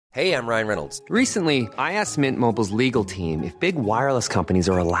Hey, I'm Ryan Reynolds. Recently, I asked Mint Mobile's legal team if big wireless companies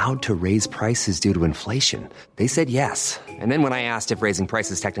are allowed to raise prices due to inflation. They said yes. And then when I asked if raising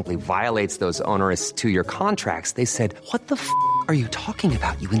prices technically violates those onerous two-year contracts, they said, "What the f*** are you talking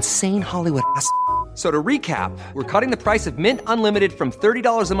about, you insane Hollywood ass?" So to recap, we're cutting the price of Mint Unlimited from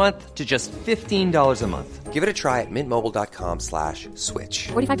 $30 a month to just $15 a month. Give it a try at mintmobile.com/switch.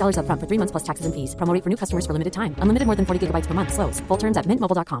 $45 up front for 3 months plus taxes and fees. Promo rate for new customers for limited time. Unlimited more than 40 gigabytes per month. Slows full terms at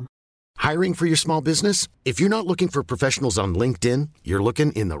mintmobile.com. Hiring for your small business? If you're not looking for professionals on LinkedIn, you're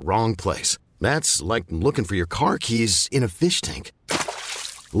looking in the wrong place. That's like looking for your car keys in a fish tank.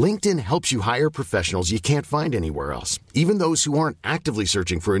 LinkedIn helps you hire professionals you can't find anywhere else, even those who aren't actively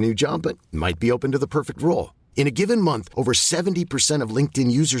searching for a new job but might be open to the perfect role. In a given month, over 70% of LinkedIn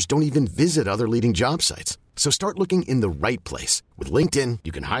users don't even visit other leading job sites. So start looking in the right place. With LinkedIn,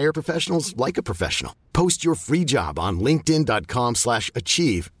 you can hire professionals like a professional. Post your free job on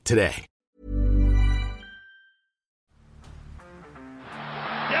linkedin.com/achieve today.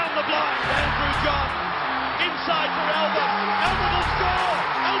 Down the blind, Andrew John. Inside for Albert. Albert will score.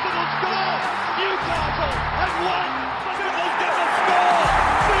 Albert will score. Newcastle have won. Fiddler's going to score.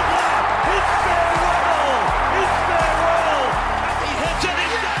 Fiddler, it's farewell. It's farewell. And he hits it.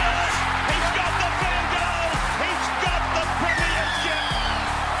 He's got it. He's got the fair goal. He's got the premiership.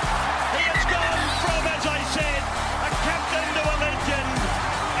 He has gone from, as I said, a captain to a legend.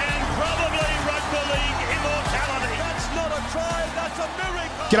 And probably rugby league immortality. That's not a try. That's a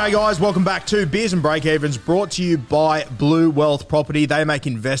miracle. G'day guys, welcome back to Beers and Breakevens, brought to you by Blue Wealth Property. They make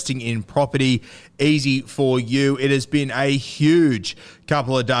investing in property easy for you. It has been a huge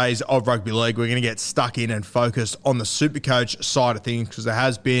couple of days of rugby league. We're going to get stuck in and focused on the Supercoach side of things because there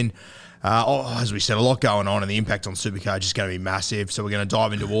has been, as we said, a lot going on and the impact on Supercoach is going to be massive. So we're going to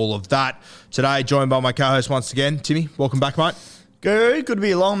dive into all of that today, joined by my co-host once again, Timmy. Welcome back, mate. Good to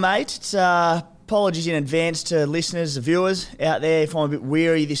be along, mate. It's apologies in advance to listeners, the viewers out there if I'm a bit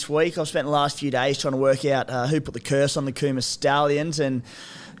weary this week. I've spent the last few days trying to work out who put the curse on the Cooma Stallions and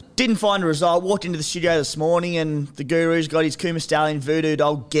didn't find a result. Walked into the studio this morning and the guru's got his Cooma Stallion voodoo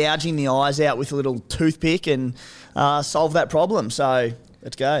doll gouging the eyes out with a little toothpick and solved that problem. So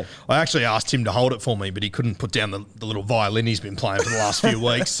let's go. I actually asked him to hold it for me, but he couldn't put down the little violin he's been playing for the last few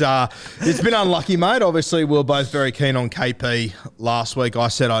weeks. It's been unlucky, mate. Obviously, we were both very keen on KP last week. I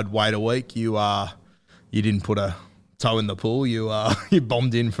said I'd wait a week. You didn't put a toe in the pool. You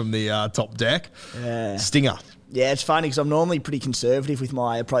bombed in from the top deck. Yeah. Stinger. Yeah, it's funny because I'm normally pretty conservative with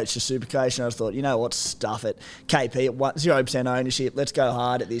my approach to Supercoach, and I thought, you know what, stuff it. KP at 0% ownership. Let's go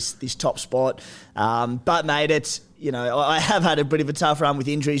hard at this top spot. But mate, it's, you know, I have had a bit of a tough run with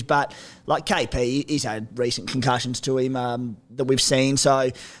injuries, but like KP, he's had recent concussions to him that we've seen,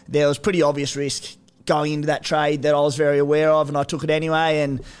 so there was pretty obvious risk going into that trade that I was very aware of, and I took it anyway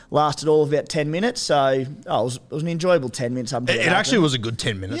and lasted all of about 10 minutes. So it was an enjoyable 10 minutes. It actually was a good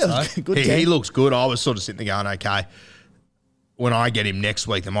 10 minutes, though. He looks good. I was sort of sitting there going, okay, when I get him next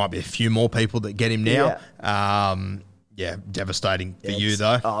week, there might be a few more people that get him now. Yeah, devastating for you,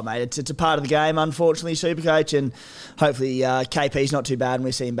 though. Oh, mate, it's a part of the game, unfortunately, Supercoach, and hopefully KP's not too bad and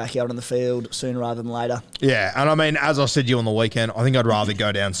we see him back out on the field sooner rather than later. Yeah, and I mean, as I said to you on the weekend, I think I'd rather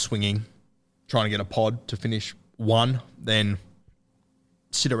go down swinging, trying to get a pod to finish one, than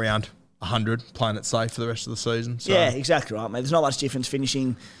sit around 100 playing it safe for the rest of the season. So. Yeah, exactly right, mate. There's not much difference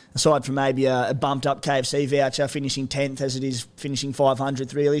finishing, aside from maybe a bumped up KFC voucher, finishing 10th as it is finishing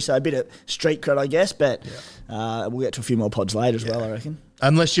 500th, really. So a bit of street cred, I guess, but we'll get to a few more pods later as well, I reckon.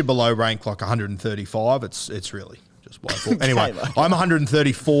 Unless you're below rank like 135, it's really just woeful. Anyway, I'm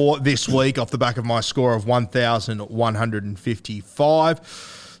 134 this week off the back of my score of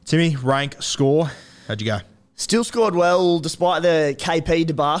 1,155. Timmy, rank, score, how'd you go? Still scored well despite the KP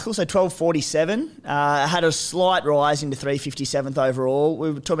debacle, so 1247. Had a slight rise into 357th overall. We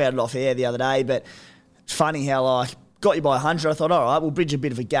were talking about it off air the other day, but it's funny how, like, got you by 100. I thought, all right, we'll bridge a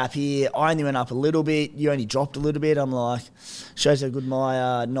bit of a gap here. I only went up a little bit. You only dropped a little bit. I'm like, shows how good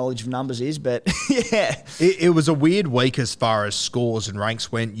my knowledge of numbers is, but yeah. It was a weird week as far as scores and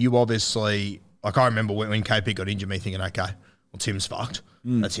ranks went. You obviously, like, I remember when KP got injured, me thinking, okay, well, Tim's fucked.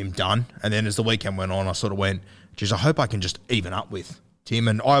 That's him done. And then as the weekend went on, I sort of went, geez, I hope I can just even up with Tim.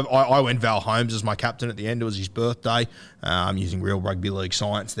 And I went Val Holmes as my captain at the end. It was his birthday. I'm using real rugby league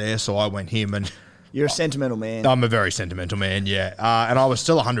science there, so I went him. And you're a sentimental man. I'm a very sentimental man, yeah. And I was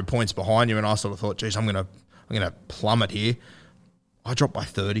still 100 points behind you, and I sort of thought, geez, I'm gonna plummet here. I dropped by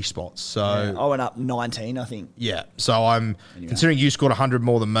 30 spots. So yeah, I went up 19, I think. Yeah. So I'm considering you scored 100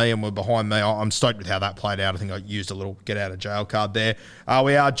 more than me and were behind me. I'm stoked with how that played out. I think I used a little get out of jail card there.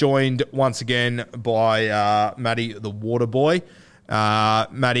 We are joined once again by Matty the Water Boy.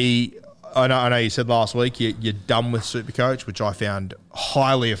 Matty, I know you said last week you're done with Supercoach, which I found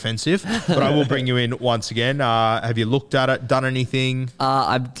highly offensive, but I will bring you in once again. Have you looked at it, done anything?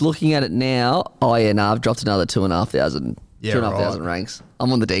 I'm looking at it now. Oh, yeah, no, I've dropped another 2,500 ranks.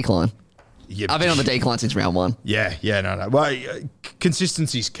 I'm on the decline. I've been on the decline since round 1. Yeah, no. Well,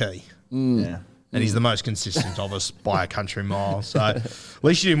 consistency's key. Yeah. And he's the most consistent of us by a country mile. So at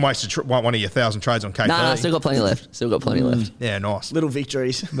least you didn't waste one of your 1,000 trades on KP. Nah, still got plenty left. Yeah, nice. Little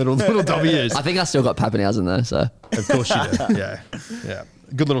victories. Little W's. I think I still got Pappenhausen though, so. Of course you do. Yeah.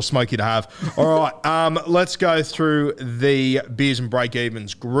 Good little smoky to have. All right, let's go through the Beers and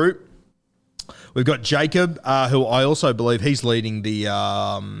Break-Evens group. We've got Jacob, who I also believe he's leading the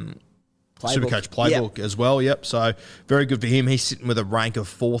Supercoach playbook as well. Yep. So very good for him. He's sitting with a rank of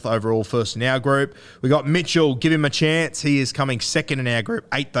 4th overall, first in our group. We got Mitchell. Give him a chance. He is coming 2nd in our group,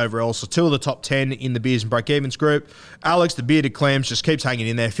 8th overall. So 2 of the top 10 in the Beers and Break-Evens group. Alex, the bearded clams, just keeps hanging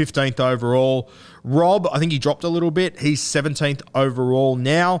in there, 15th overall. Rob, I think he dropped a little bit. He's 17th overall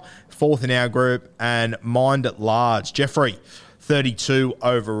now, 4th in our group, and Mind at Large. Jeffrey, 32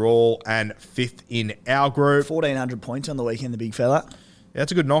 overall and 5th in our group. 1,400 points on the weekend, the big fella. Yeah,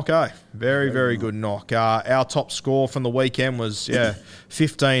 that's a good knock, eh? Very good knock. Our top score from the weekend was,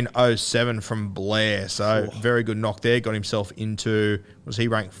 1507 from Blair. So very good knock there. Got himself into, was he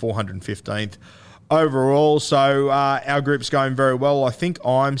ranked 415th overall? So our group's going very well. I think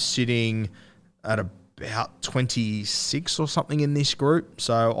I'm sitting at about 26 or something in this group.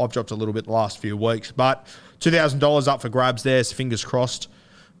 So I've dropped a little bit the last few weeks. But $2,000 up for grabs there, so fingers crossed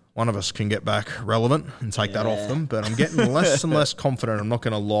one of us can get back relevant and take that off them. But I'm getting less and less confident, I'm not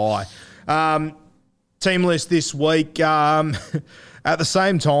going to lie. Team list this week, at the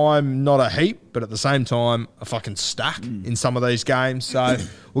same time, not a heap, but at the same time, a fucking stack in some of these games. So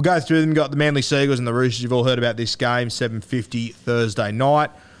we'll go through them. We've got the Manly Seagulls and the Roosters. You've all heard about this game, 7:50 Thursday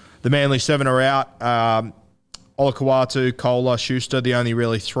night. The Manly 7 are out. Olakau'atu, Kohler, Schuster, the only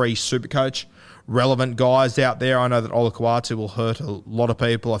really 3 Supercoach relevant guys out there. I know that Olakau'atu will hurt a lot of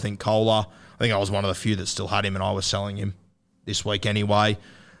people. I think Kohler, I think I was one of the few that still had him and I was selling him this week anyway.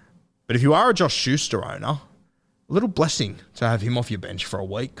 But if you are a Josh Schuster owner, a little blessing to have him off your bench for a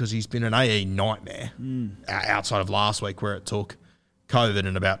week because he's been an AE nightmare outside of last week where it took COVID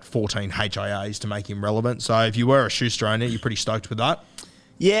and about 14 HIAs to make him relevant. So if you were a Schuster owner, you're pretty stoked with that?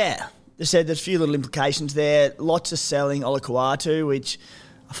 Yeah. They said there's a few little implications there. Lots of selling Olakau'atu, which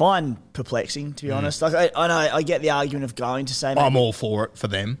I find perplexing, to be honest. Like I know I get the argument of going to say... I'm all for it for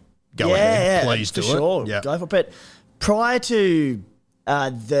them. Go ahead. Please do it. Sure. Yeah. Go for it. But prior to...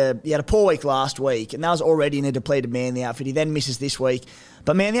 he had a poor week last week, and that was already in a depleted Manly outfit. He then misses this week.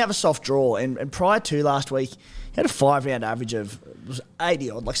 But Manly have a soft draw, and prior to last week, he had a 5-round average of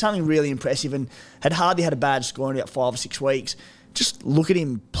 80-odd, like something really impressive, and had hardly had a bad score in about 5 or 6 weeks. Just look at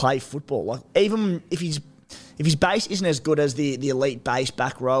him play football. Like even if his base isn't as good as the elite base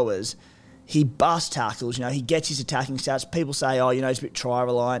back rowers, he busts tackles. You know, he gets his attacking stats. People say, he's a bit try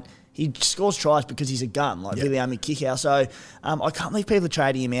reliant. He scores tries because he's a gun, like William Kikau. So I can't believe people are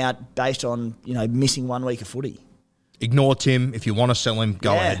trading him out based on missing 1 week of footy. Ignore Tim. If you want to sell him,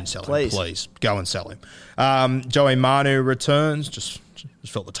 go ahead and sell him. Please go and sell him. Joey Manu returns. Just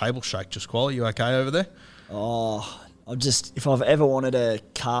felt the table shake. Just quiet. You okay over there? Oh. If I've ever wanted a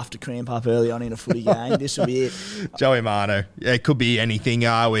calf to cramp up early on in a footy game, this will be it. Joey Manu. Yeah, it could be anything.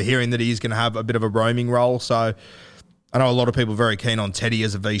 We're hearing that he's going to have a bit of a roaming role. So I know a lot of people are very keen on Teddy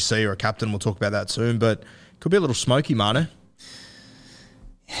as a VC or a captain. We'll talk about that soon. But it could be a little smoky, Manu.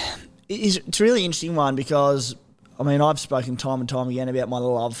 It's a really interesting one because, I've spoken time and time again about my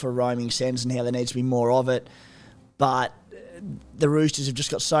love for roaming sends and how there needs to be more of it. But the Roosters have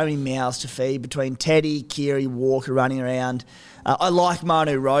just got so many mouths to feed between Teddy, Keary, Walker running around. I like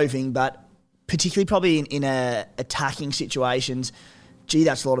Manu roving, but particularly probably in attacking situations,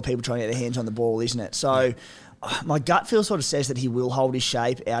 that's a lot of people trying to get their hands on the ball, isn't it? So my gut feel sort of says that he will hold his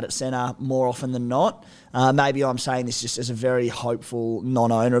shape out at centre more often than not. Maybe I'm saying this just as a very hopeful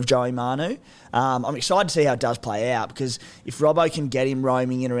non-owner of Joey Manu. I'm excited to see how it does play out because if Robbo can get him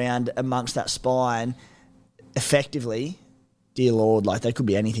roaming in around amongst that spine effectively, dear Lord, that could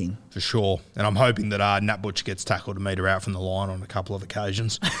be anything. For sure. And I'm hoping that Nat Butcher gets tackled a metre out from the line on a couple of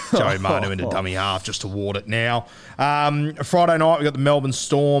occasions. Joey Manu into dummy half just to ward it now. Friday night, we've got the Melbourne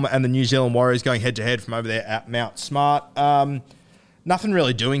Storm and the New Zealand Warriors going head-to-head from over there at Mount Smart. Nothing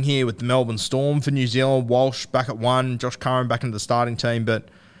really doing here with the Melbourne Storm for New Zealand. Walsh back at 1, Josh Curran back into the starting team. But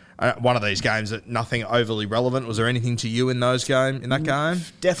one of these games that nothing overly relevant. Was there anything to you in that game?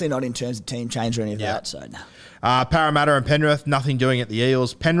 Definitely not in terms of team change or any of that. So no. Parramatta and Penrith, nothing doing at the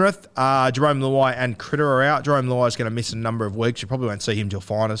Eels. Penrith, Jerome Luai and Critter are out. Jerome Luai is going to miss a number of weeks. You probably won't see him till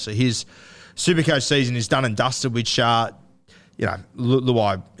finals. So his Supercoach season is done and dusted, which, Luai,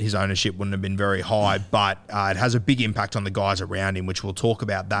 his ownership wouldn't have been very high, but it has a big impact on the guys around him, which we'll talk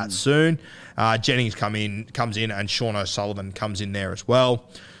about that soon. Jennings comes in, and Sean O'Sullivan comes in there as well.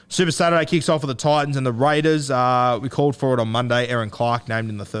 Super Saturday kicks off with the Titans and the Raiders. We called for it on Monday. Aaron Clark named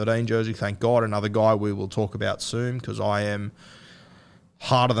in the 13 jersey. Thank God. Another guy we will talk about soon, because I am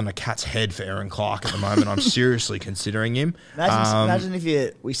harder than a cat's head for Aaron Clark at the moment. I'm seriously considering him. Imagine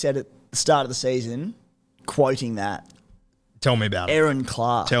if we said at the start of the season, quoting that. Tell me about it. Aaron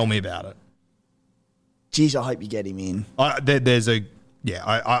Clark. Tell me about it. Geez, I hope you get him in.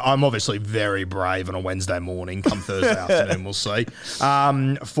 I'm obviously very brave on a Wednesday morning. Come Thursday afternoon, we'll see.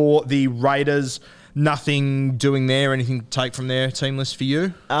 For the Raiders, nothing doing there. Anything to take from their team list for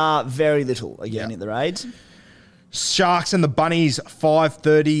you? Very little, again, at the Raids. Sharks and the Bunnies,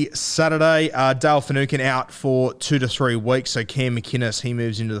 5:30 Saturday. Dale Finucane out for 2 to 3 weeks. So Cam McInnes, he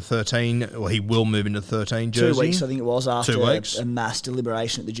moves into the 13, or he will move into the 13 jersey. 2 weeks, I think it was, after 2 weeks. a mass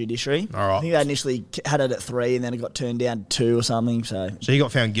deliberation at the judiciary. All right. I think they initially had it at 3 and then it got turned down to 2 or something. So he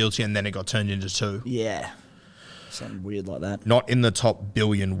got found guilty and then it got turned into 2. Yeah. Something weird like that. Not in the top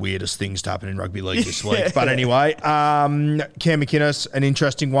billion weirdest things to happen in rugby league this week. But anyway, Cam McInnes, an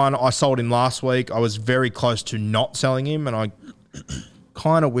interesting one. I sold him last week. I was very close to not selling him, and I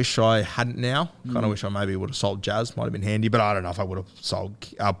kind of wish I hadn't now. Kind of wish I maybe would have sold Jazz. Might have been handy, but I don't know if I would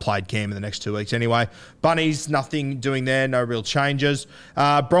have played Cam in the next 2 weeks. Anyway, Bunnies, nothing doing there. No real changes.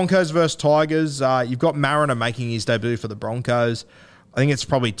 Broncos versus Tigers. You've got Mariner making his debut for the Broncos. I think it's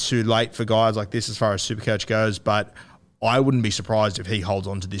probably too late for guys like this as far as Supercoach goes, but I wouldn't be surprised if he holds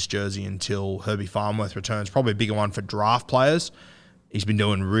on to this jersey until Herbie Farnworth returns. Probably a bigger one for draft players. He's been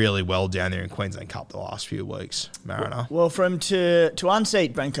doing really well down there in Queensland Cup the last few weeks, Mariner. Well, for him to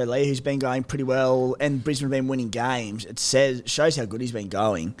unseat Branko Lee, who's been going pretty well, and Brisbane have been winning games, it shows how good he's been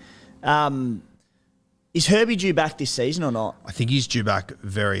going. Is Herbie due back this season or not? I think he's due back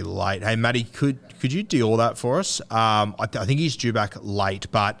very late. Hey, Matty, could you do all that for us? I think he's due back late,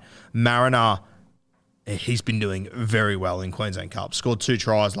 but Mariner, he's been doing very well in Queensland Cup. Scored 2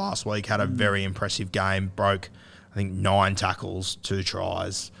 tries last week, had a very impressive game, broke, I think, 9 tackles, 2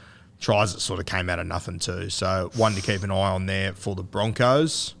 tries. Tries that sort of came out of nothing too. So one to keep an eye on there for the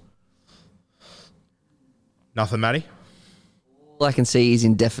Broncos. Nothing, Matty? All I can see is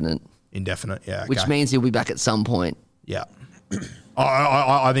indefinite. Indefinite, yeah. Okay. Which means he'll be back at some point. Yeah.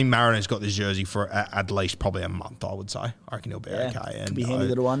 I think Mariner's got this jersey for at least probably a month, I would say. I reckon he'll be okay. And could be a handy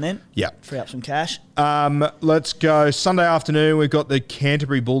little one then. Yeah. Free up some cash. Let's go. Sunday afternoon, we've got the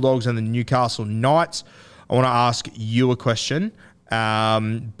Canterbury Bulldogs and the Newcastle Knights. I want to ask you a question.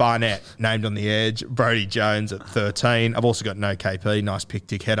 Barnett, named on the edge. Brodie Jones at 13. I've also got no KP. Nice pick,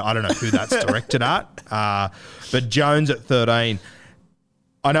 dickhead. I don't know who that's directed at. But Jones at 13.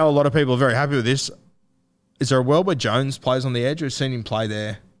 I know a lot of people are very happy with this. Is there a world where Jones plays on the edge? We've seen him play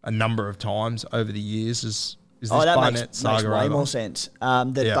there a number of times over the years. Is this Barnett saga makes way over? more sense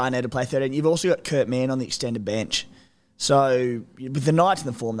that Barnett would play 13. You've also got Kurt Mann on the extended bench. So with the Knights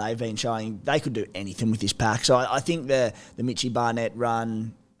and the form they've been showing, they could do anything with this pack. So I think the Mitchie Barnett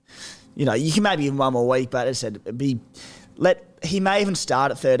run, you can maybe give him one more week, but as I said, he may even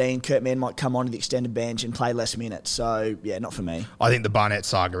start at 13. Kurt Mann might come onto the extended bench and play less minutes. So, yeah, not for me. I think the Barnett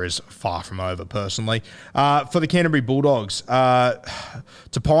saga is far from over, personally. For the Canterbury Bulldogs,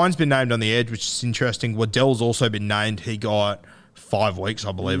 Tapine's been named on the edge, which is interesting. Waddell's also been named. He got 5 weeks,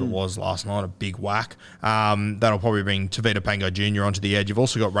 I believe it was, last night, a big whack. That'll probably bring Tavita Pango Jr. onto the edge. You've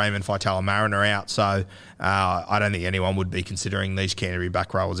also got Raymond Faitala-Mariner out, so I don't think anyone would be considering these Canterbury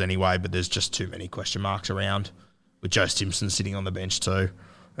back rowers anyway, but there's just too many question marks around. With Joe Stimson sitting on the bench too.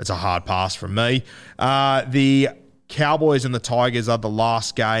 It's a hard pass from me. The Cowboys and the Tigers are the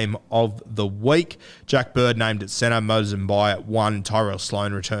last game of the week. Jack Bird named at centre, Moses Mbai at 1. Tyrell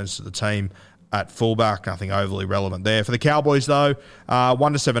Sloan returns to the team at fullback. Nothing overly relevant there. For the Cowboys, though,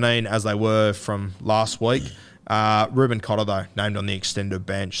 1 to 17 as they were from last week. Ruben Cotter, though, named on the extended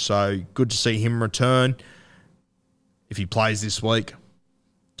bench. So good to see him return. If he plays this week,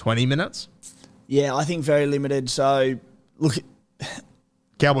 20 minutes. Yeah, I think very limited. So, look...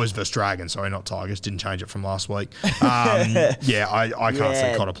 Cowboys versus Dragons, sorry, not Tigers. Didn't change it from last week. I can't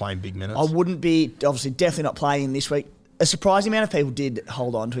see Cotter playing big minutes. I wouldn't be, obviously, definitely not playing him this week. A surprising amount of people did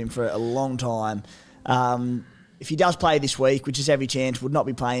hold on to him for a long time. If he does play this week, which is every chance, would not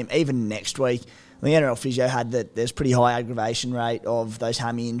be playing him even next week. the NRL physio had that there's pretty high aggravation rate of those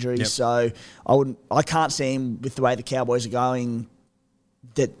hammy injuries. Yep. So I can't see him with the way the Cowboys are going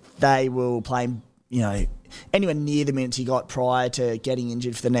that they will play him, anywhere near the minutes he got prior to getting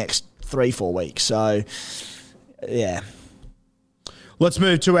injured for the next 3-4 weeks. So, yeah. Let's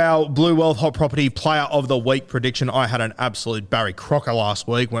move to our Blue Wealth Hot Property Player of the Week prediction. I had an absolute Barry Crocker last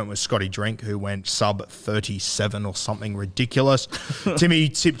week. Went with Scotty Drink, who went sub 37 or something ridiculous. Timmy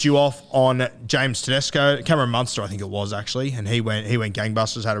tipped you off on James Tedesco. Cameron Munster, I think it was, actually. And he went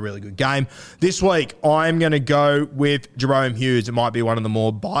gangbusters, had a really good game. This week, I'm going to go with Jerome Hughes. It might be one of the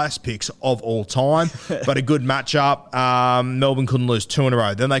more biased picks of all time, but a good matchup. Melbourne couldn't lose 2 in a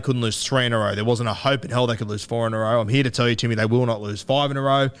row. Then they couldn't lose 3 in a row. There wasn't a hope in hell they could lose 4 in a row. I'm here to tell you, Timmy, they will not lose 5 in a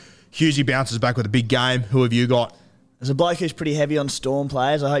row. Hughesy bounces back with a big game. Who have you got? There's a bloke who's pretty heavy on Storm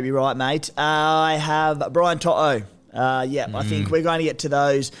players. I hope you're right, mate. I have Brian To'o. I think we're going to get to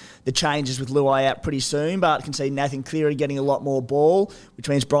the changes with Luai out pretty soon, but I can see Nathan Cleary getting a lot more ball, which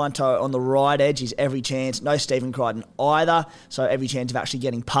means Brian To'o on the right edge. He's every chance. No Stephen Crichton either, so every chance of actually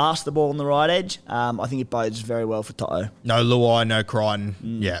getting past the ball on the right edge. I think it bodes very well for To'o. No Luai, no Crichton.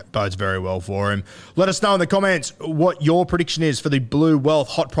 Yeah, bodes very well for him. Let us know in the comments what your prediction is for the Blue Wealth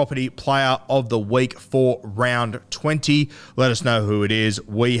Hot Property Player of the Week for round 20. Let us know who it is.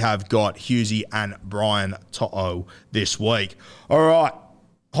 We have got Hughesy and Brian To'o this week. All right,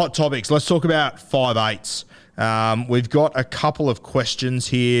 hot topics. Let's talk about 5'8s. We've got a couple of questions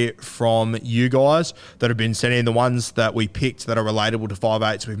here from you guys that have been sent in. The ones that we picked that are relatable to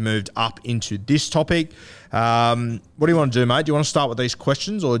 5'8s, we've moved up into this topic. What do you want to do, mate? Do you want to start with these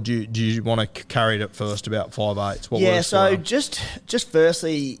questions, or do you want to carry it first about 5'8s? So just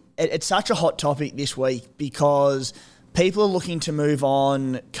firstly, it's such a hot topic this week because people are looking to move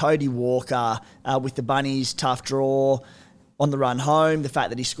on Cody Walker with the Bunnies' tough draw on the run home. The fact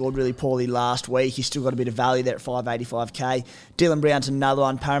that he scored really poorly last week, he's still got a bit of value there at $5.85k. Dylan Brown's another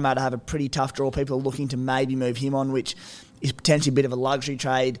one. Parramatta have a pretty tough draw. People are looking to maybe move him on, which is potentially a bit of a luxury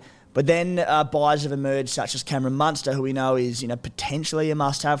trade. But then buyers have emerged, such as Cameron Munster, who we know is potentially a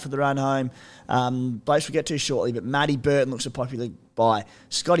must-have for the run home. Blokes we'll get to shortly, but Matty Burton looks a popular buy.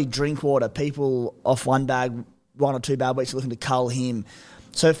 Scotty Drinkwater, people off one or two bad weeks are looking to cull him.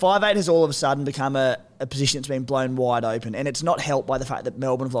 So 5'8 has all of a sudden become a position that's been blown wide open, and it's not helped by the fact that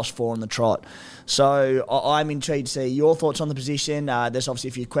Melbourne have lost 4 on the trot. So I'm intrigued to see your thoughts on the position. There's obviously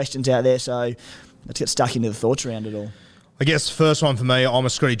a few questions out there, so let's get stuck into the thoughts around it all. I guess first one for me, I'm a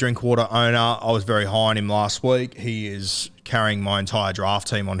Scotty Drinkwater owner. I was very high on him last week. He is carrying my entire draft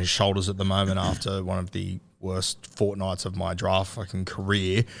team on his shoulders at the moment after one of the worst fortnights of my draft fucking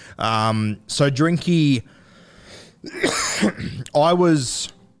career. So Drinky... I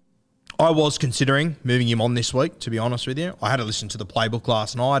was considering moving him on this week, to be honest with you. I had to listen to the playbook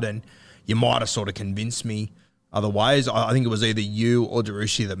last night, and you might have sort of convinced me other ways. I think it was either you or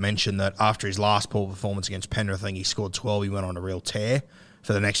Darushi that mentioned that after his last poor performance against Penrith, I think he scored 12, he went on a real tear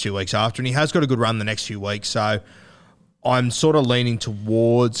for the next 2 weeks after, and he has got a good run the next few weeks, so I'm sort of leaning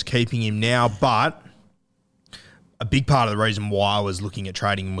towards keeping him now, but a big part of the reason why I was looking at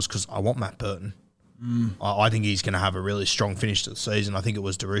trading him was because I want Matt Burton. I think he's going to have a really strong finish to the season. I think it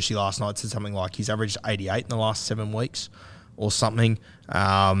was Darushi last night said something like he's averaged 88 in the last 7 weeks or something.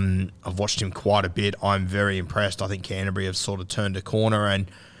 I've watched him quite a bit. I'm very impressed. I think Canterbury have sort of turned a corner,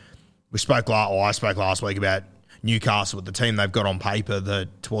 and I spoke last week about Newcastle with the team they've got on paper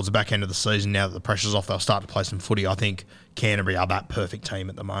that towards the back end of the season, now that the pressure's off, they'll start to play some footy. I think Canterbury are that perfect team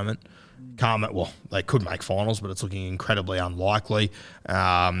at the moment. They could make finals, but it's looking incredibly unlikely.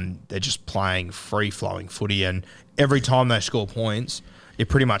 They're just playing free-flowing footy, and every time they score points, it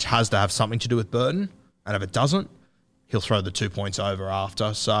pretty much has to have something to do with Burton, and if it doesn't, he'll throw the 2 points over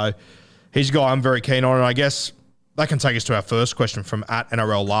after. So he's a guy I'm very keen on, and I guess that can take us to our first question from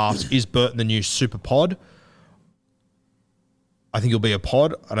 @NRL Laughs. Is Burton the new super pod? I think he'll be a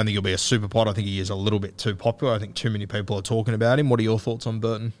pod. I don't think he'll be a super pod. I think he is a little bit too popular. I think too many people are talking about him. What are your thoughts on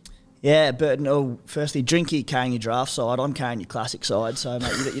Burton? Yeah, Burton, firstly, Drinky carrying your draft side. I'm carrying your classic side, so,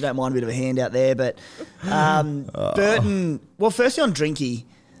 mate, you don't mind a bit of a handout there. But Burton, well, firstly on Drinky,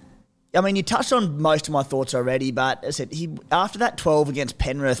 I mean, you touched on most of my thoughts already, but as I said, after that 12 against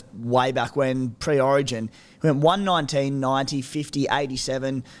Penrith way back when, pre-Origin, he went 119, 90, 50,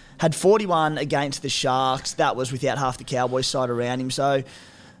 87, had 41 against the Sharks. That was without half the Cowboys side around him. So,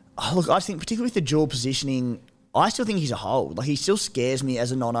 look, I think particularly with the dual positioning, I still think he's a hold. Like, he still scares me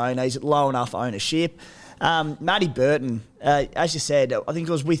as a non-owner. He's at low enough ownership. Matty Burton, as you said, I think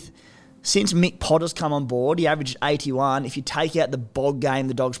it was since Mick Potter's come on board, he averaged 81. If you take out the bog game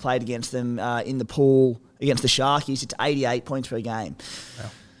the Dogs played against them in the pool against the Sharkies, it's 88 points per game. Wow.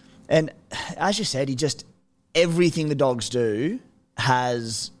 And as you said, everything the Dogs do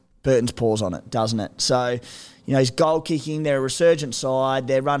has Burton's paws on it, doesn't it? So, he's goal kicking, they're a resurgent side,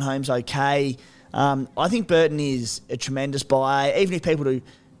 their run home's okay. I think Burton is a tremendous buy. Even if people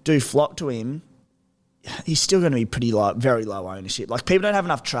do flock to him, he's still going to be pretty low, very low ownership. Like, people don't have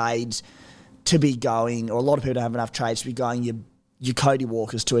enough trades to be going, or a lot of people don't have enough trades to be going your Cody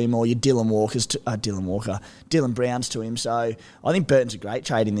Walkers to him or your Dylan Browns to him. So I think Burton's a great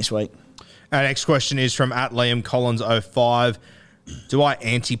trade in this week. Our next question is from @LiamCollins05. Do I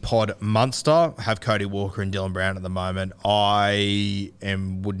antipod Munster? Have Cody Walker and Dylan Brown at the moment.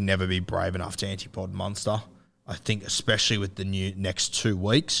 Would never be brave enough to antipod Munster. I think especially with the next 2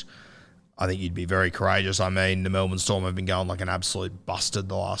 weeks, I think you'd be very courageous. I mean, the Melbourne Storm have been going like an absolute bastard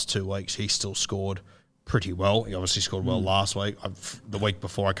the last 2 weeks. He still scored pretty well. He obviously scored well last week. The week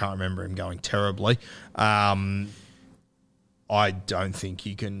before, I can't remember him going terribly. I don't think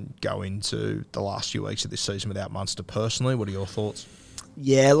you can go into the last few weeks of this season without Munster personally. What are your thoughts?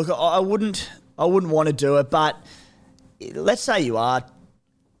 Yeah, look, I wouldn't want to do it, but let's say you are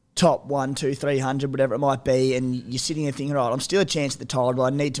top 1, 2, 300, whatever it might be, and you're sitting there thinking, right, I'm still a chance at the title, I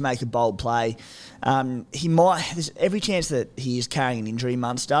need to make a bold play. There's every chance that he is carrying an injury,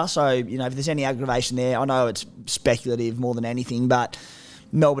 Munster. So, if there's any aggravation there, I know it's speculative more than anything, but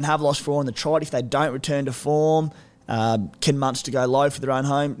Melbourne have lost 4 on the trot. If they don't return to form, can Munster go low for their own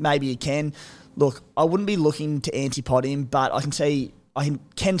home? Maybe you can. Look, I wouldn't be looking to antipod him, but I can see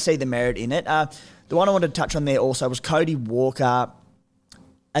the merit in it. The one I wanted to touch on there also was Cody Walker.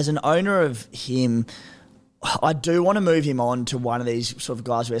 As an owner of him, I do want to move him on to one of these sort of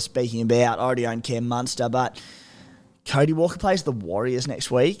guys we're speaking about. I already own Cam Munster, but Cody Walker plays the Warriors next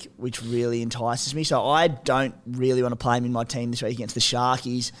week, which really entices me. So I don't really want to play him in my team this week against the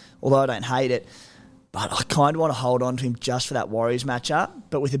Sharkies, although I don't hate it. But I kind of want to hold on to him just for that Warriors matchup.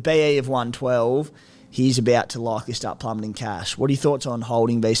 But with a BE of 112, he's about to likely start plummeting cash. What are your thoughts on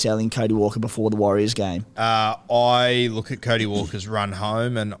holding v selling Cody Walker before the Warriors game? I look at Cody Walker's run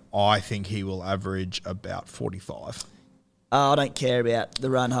home, and I think he will average about 45. I don't care about the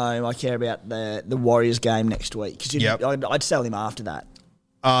run home. I care about the Warriors game next week. Because I'd sell him after that.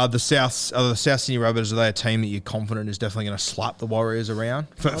 The South Sydney Rabbitohs, are they a team that you're confident is definitely going to slap the Warriors around?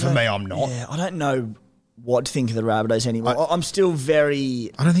 For me, I'm not. Yeah, I don't know what to think of the Rabbitohs anymore. I'm still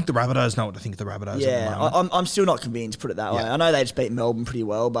very... I don't think the Rabbitohs know what to think of the Rabbitohs at the moment. I'm still not convinced, put it that way. I know they just beat Melbourne pretty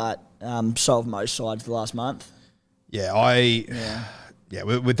well, but solved most sides the last month. With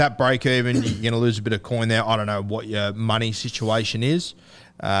that break even, you're going to lose a bit of coin there. I don't know what your money situation is.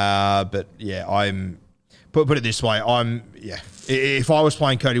 But yeah, I'm... Put it this way, if I was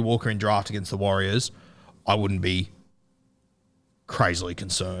playing Cody Walker in draft against the Warriors, I wouldn't be crazily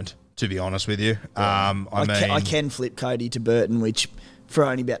concerned, to be honest with you. I can flip Cody to Burton, which for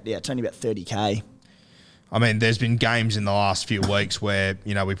only about it's only about 30k. I mean, there's been games in the last few weeks where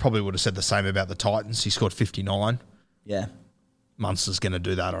we probably would have said the same about the Titans. He scored 59. Yeah, Munster's going to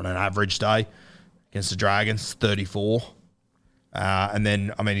do that on an average day against the Dragons, 34. And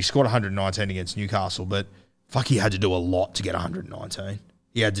then, he scored 119 against Newcastle, but fuck, he had to do a lot to get 119.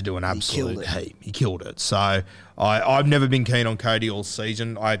 He had to do an absolute heap. He killed it. So I've never been keen on Cody all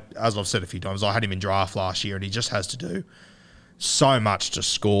season. As I've said a few times, I had him in draft last year, and he just has to do so much to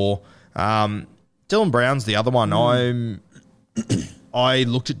score. Dylan Brown's the other one. I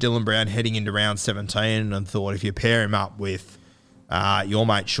looked at Dylan Brown heading into round 17 and thought if you pair him up with your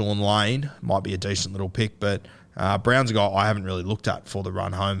mate Sean Lane, might be a decent little pick, but... Brown's a guy I haven't really looked at for the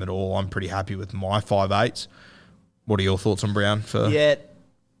run home at all. I'm pretty happy with my 5/8s. What are your thoughts on Brown? Yeah,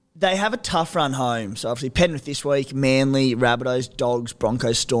 they have a tough run home. So obviously Penrith this week, Manly, Rabbitohs, Dogs,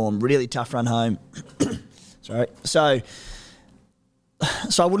 Broncos, Storm. Really tough run home. Sorry. So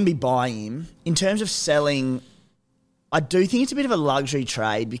I wouldn't be buying him. In terms of selling, I do think it's a bit of a luxury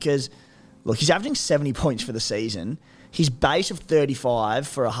trade because, look, he's averaging 70 points for the season. His base of 35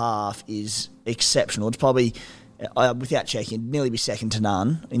 for a half is exceptional. It's probably... without checking, it'd nearly be second to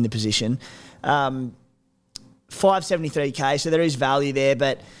none in the position. 573k, so there is value there,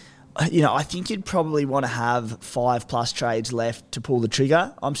 but I think you'd probably want to have 5+ trades left to pull the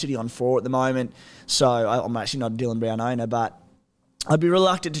trigger. I'm sitting on 4 at the moment, so I'm actually not a Dylan Brown owner, but I'd be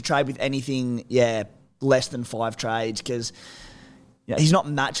reluctant to trade with anything, less than 5 trades because he's not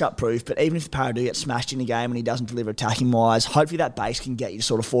matchup proof, but even if the Parra do get smashed in a game and he doesn't deliver attacking wise, hopefully that base can get you to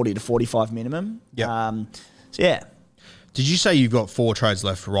sort of 40 to 45 minimum. Yeah. So, yeah. Did you say you've got 4 trades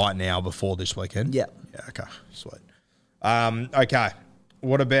left right now before this weekend? Yeah. Yeah, okay. Sweet. Okay.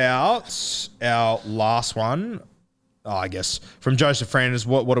 What about our last one? I guess from Joseph Fernandez,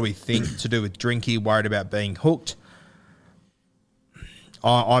 what do we think to do with Drinky? Worried about being hooked?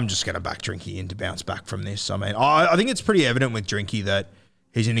 I'm just going to back Drinky in to bounce back from this. I mean, I think it's pretty evident with Drinky that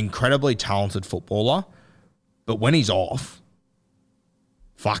he's an incredibly talented footballer, but when he's off,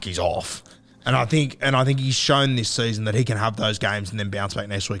 he's off. And I think he's shown this season that he can have those games and then bounce back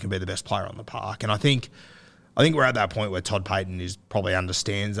next week and be the best player on the park. And I think we're at that point where Todd Payton probably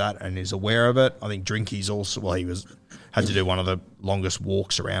understands that and is aware of it. I think Drinky's also, had to do one of the longest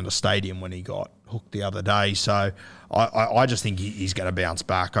walks around a stadium when he got hooked the other day. So I just think he's going to bounce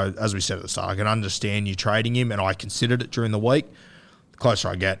back. As we said at the start, I can understand you trading him, and I considered it during the week. The closer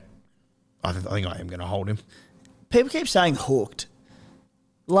I get, I think I am going to hold him. People keep saying hooked.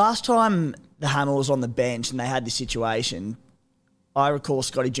 Last time the Hammer was on the bench and they had this situation, I recall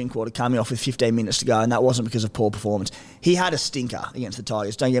Scotty Drinkwater coming off with 15 minutes to go, and that wasn't because of poor performance. He had a stinker against the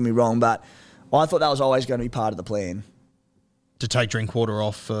Tigers, don't get me wrong, but I thought that was always going to be part of the plan. To take Drinkwater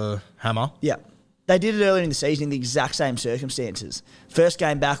off Hammer? Yeah. They did it earlier in the season in the exact same circumstances. First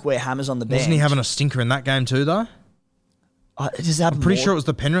game back where Hammer's on the bench. Wasn't he having a stinker in that game too, though? I'm pretty sure it was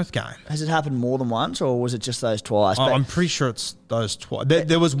the Penrith game. Has it happened more than once, or was it just those twice? I'm pretty sure it's those twice.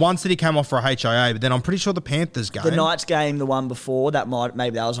 There was once that he came off for a HIA, but then I'm pretty sure the Panthers game. The Knights game, the one before,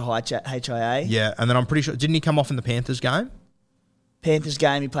 maybe that was a HIA. Yeah, and then I'm pretty sure, didn't he come off in the Panthers game? Panthers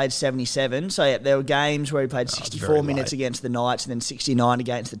game, he played 77. So, yeah, there were games where he played 64 minutes against the Knights and then 69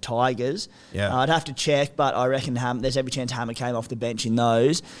 against the Tigers. Yeah. I'd have to check, but I reckon there's every chance Hammer came off the bench in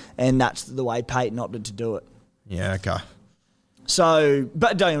those, and that's the way Payton opted to do it. Yeah, okay. So,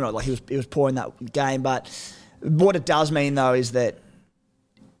 but don't get me wrong, he was poor in that game, but what it does mean, though, is that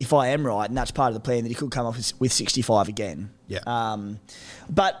if I am right, and that's part of the plan, that he could come off with 65 again. Yeah.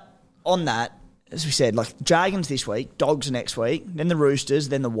 But on that, as we said, Dragons this week, Dogs next week, then the Roosters,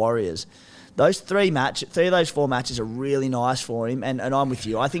 then the Warriors. Those three of those four matches are really nice for him, and I'm with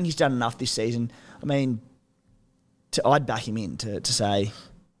you. I think he's done enough this season. I mean, I'd back him in to say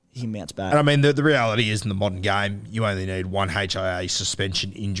he can bounce back. And I mean, the reality is in the modern game, you only need one HIA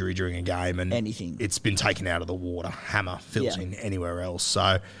suspension injury during a game, and anything. It's been taken out of the water. Hammer fills in anywhere else.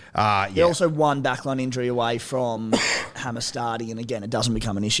 So, They're also one backline injury away from Hammer starting, and again, it doesn't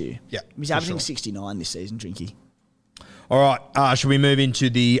become an issue. Yeah, he's averaging 69 this season, Drinky. All right, should we move into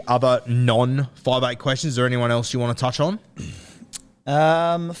the other non-5'8" questions? Is there anyone else you want to touch on?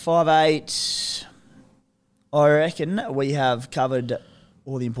 5'8", I reckon we have covered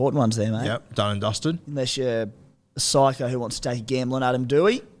all the important ones there, mate. Yep, done and dusted. Unless you're a psycho who wants to take a gamble on Adam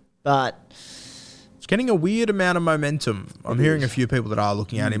Dewey, but it's getting a weird amount of momentum. I'm hearing a few people that are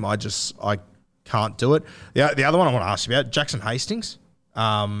looking at him. I can't do it. The other one I want to ask you about, Jackson Hastings.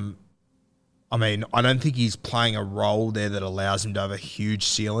 I mean, I don't think he's playing a role there that allows him to have a huge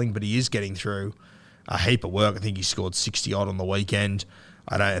ceiling, but he is getting through a heap of work. I think he scored 60-odd on the weekend.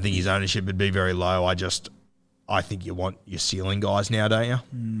 I think his ownership would be very low. I think you want your ceiling guys now, don't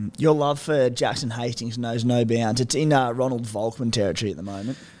you? Your love for Jackson Hastings knows no bounds. It's in Ronald Volkman territory at the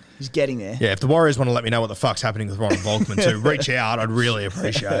moment. He's getting there. Yeah, if the Warriors want to let me know what the fuck's happening with Ronald Volkman too, reach out. I'd really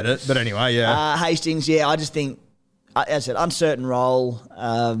appreciate it. But anyway, yeah. Hastings, I just think, as I said, uncertain role.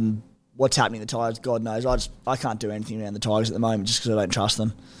 What's happening to the Tigers, God knows. I can't do anything around the Tigers at the moment just because I don't trust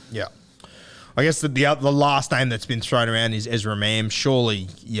them. Yeah. I guess the last name that's been thrown around is Ezra Mam. Surely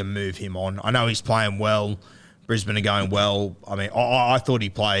you move him on. I know he's playing well. Brisbane are going well. I mean, I thought he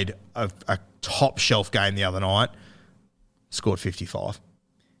played a top shelf game the other night. Scored 55.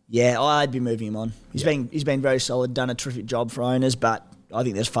 Yeah, I'd be moving him on. He's been very solid, done a terrific job for owners, but I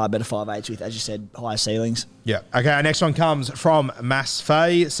think there's far better 5'8" with, as you said, higher ceilings. Yeah. Okay, our next one comes from Mass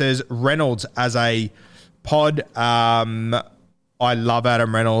Fay. It says, Reynolds as a pod. I love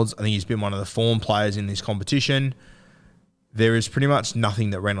Adam Reynolds. I think he's been one of the form players in this competition. There is pretty much nothing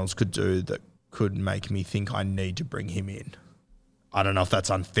that Reynolds could do that could make me think I need to bring him in. I don't know if that's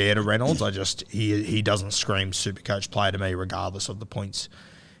unfair to Reynolds. He doesn't scream Supercoach player to me regardless of the points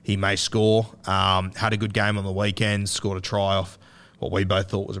he may score. Had a good game on the weekend, scored a try off what we both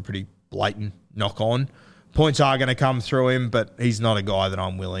thought was a pretty blatant knock-on. Points are going to come through him, but he's not a guy that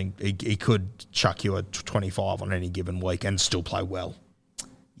I'm willing. He could chuck you a 25 on any given week and still play well.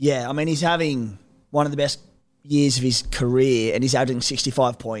 Yeah, I mean, he's having one of the best years of his career and he's averaging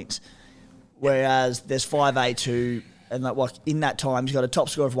 65 points. Whereas there's 5'8" who, and in that time, he's got a top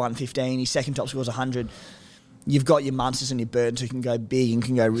score of 115. His second top score is 100. You've got your Munsters and your Burtons who can go big and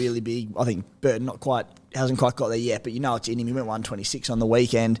can go really big. I think Burton hasn't quite got there yet, but you know it's in him. He went 126 on the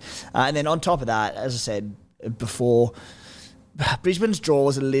weekend. And then on top of that, as I said before, Brisbane's draw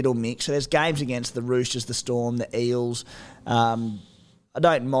was a little mixed. So there's games against the Roosters, the Storm, the Eels. I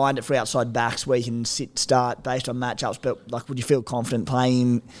don't mind it for outside backs where you can start based on matchups, but would you feel confident playing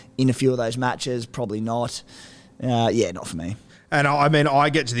him in a few of those matches? Probably not. Not for me. And I mean, I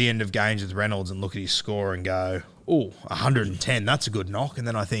get to the end of games with Reynolds and look at his score and go, oh, 110, that's a good knock. And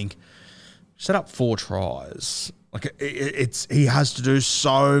then I think, set up 4 tries. Like he has to do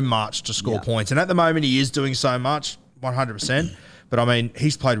so much to score points. And at the moment, he is doing so much, 100%. But I mean,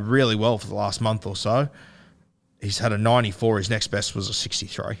 he's played really well for the last month or so. He's had a 94. His next best was a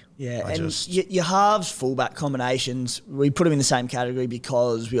 63. Yeah, your halves fullback combinations, we put them in the same category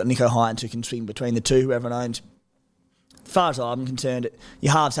because we got Nico Hines who can swing between the two, who everyone owns. As far as I'm concerned,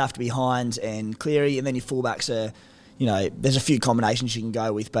 your halves have to be Hines and Cleary, and then your fullbacks are, there's a few combinations you can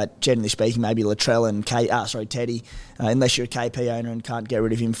go with, but generally speaking, maybe Latrell and Teddy, unless you're a KP owner and can't get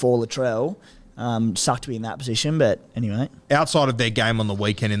rid of him for Latrell. Suck to be in that position, but anyway. Outside of their game on the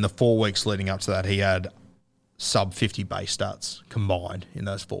weekend, in the 4 weeks leading up to that, he had sub 50 base stats combined in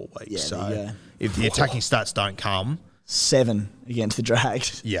those 4 weeks. Yeah, so if the attacking stats don't come, 7 against the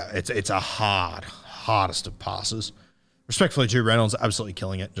Drags. Yeah, it's a hardest of passes. Respectfully to Reynolds, absolutely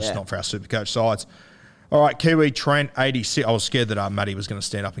killing it, just not for our Supercoach sides. All right, Kiwi Trent 86. I was scared that Matty was going to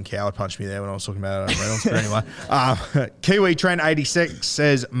stand up and coward punch me there when I was talking about Reynolds. But anyway, Kiwi Trent 86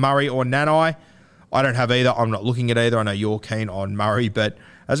 says Murray or Nanai. I don't have either. I'm not looking at either. I know you're keen on Murray, but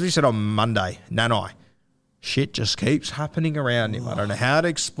as we said on Monday, Nanai, shit just keeps happening around him. I don't know how to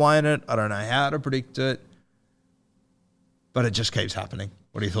explain it. I don't know how to predict it, but it just keeps happening.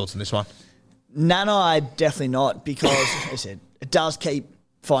 What are your thoughts on this one? Nanai, definitely not, because, as I said, it does keep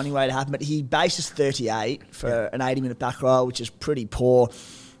finding a way to happen, but he bases 38 for an 80-minute back row, which is pretty poor.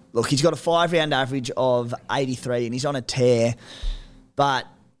 Look, he's got a 5-round average of 83, and he's on a tear, but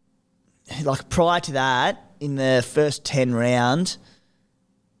like prior to that, in the first 10 rounds,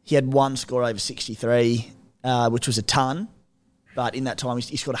 he had 1 score over 63, which was a ton, but in that time,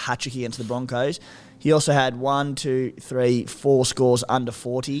 he scored a hat-trick against the Broncos. He also had 4 scores under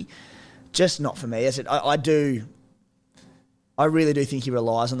 40. Just not for me. As I really do think he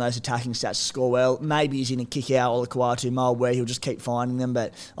relies on those attacking stats to score well. Maybe he's in a kick-out or a Kawatu mold where he'll just keep finding them,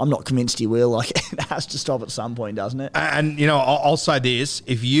 but I'm not convinced he will. Like, it has to stop at some point, doesn't it? And, I'll say this.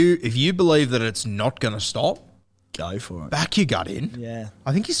 If you believe that it's not going to stop, go for it. Back your gut in. Yeah.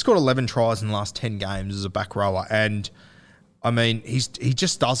 I think he's scored 11 tries in the last 10 games as a back rower, and I mean, he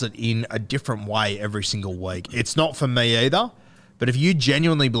just does it in a different way every single week. It's not for me either. But if you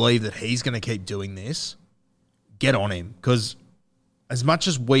genuinely believe that he's going to keep doing this, get on him. Because as much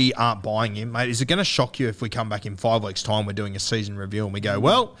as we aren't buying him, mate, is it going to shock you if we come back in 5 weeks' time, we're doing a season review and we go,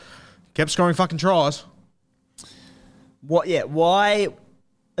 well, kept scoring fucking tries? What? Yeah. Why?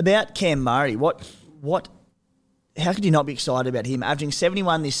 About Cam Murray, what? How could you not be excited about him? Averaging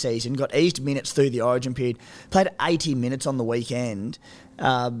 71 this season, got eased minutes through the origin period, played 80 minutes on the weekend.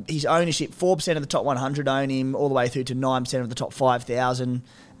 His ownership, 4% of the top 100 own him, all the way through to 9% of the top 5,000.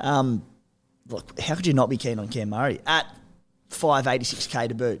 Look, how could you not be keen on Cam Murray at $586K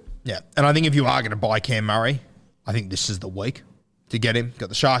to boot? Yeah, and I think if you are going to buy Cam Murray, I think this is the week to get him. Got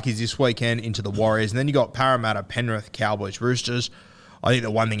the Sharkies this weekend into the Warriors, and then you got Parramatta, Penrith, Cowboys, Roosters. I think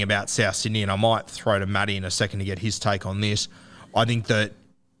the one thing about South Sydney, and I might throw to Matty in a second to get his take on this, I think that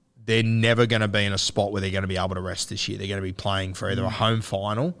they're never going to be in a spot where they're going to be able to rest this year. They're going to be playing for either a home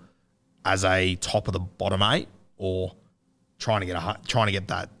final as a top of the bottom 8 or trying to get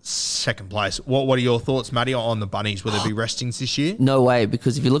that second place. What are your thoughts, Matty, on the Bunnies? Will there be restings this year? No way,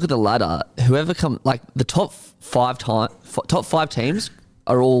 because if you look at the ladder, whoever the top five teams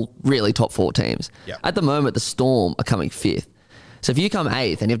are all really top 4 teams. Yep. At the moment, the Storm are coming 5th. So if you come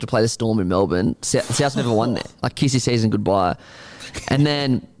 8th and you have to play the Storm in Melbourne, South's never won there. Like, kiss your season goodbye. And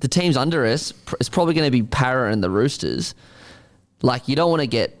then the teams under us, it's probably going to be Parra and the Roosters. Like, you don't want to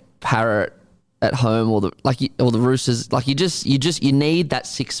get Parra at home or the Roosters. Like, you need that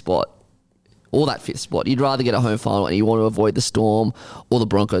 6th spot or that 5th spot. You'd rather get a home final, and you want to avoid the Storm or the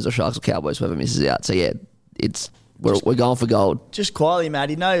Broncos or Sharks or Cowboys, whoever misses out. So yeah, we're going for gold. Just quietly,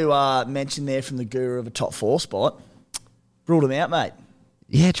 Matty, no mention there from the guru of a top 4 spot. Ruled him out, mate.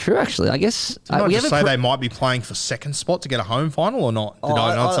 Yeah, true, actually. I guess... Did I just say they might be playing for 2nd spot to get a home final or not? Did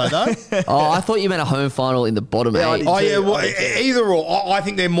I not say that? I thought you meant a home final in the bottom 8. Either or. I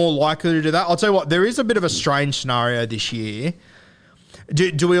think they're more likely to do that. I'll tell you what, there is a bit of a strange scenario this year.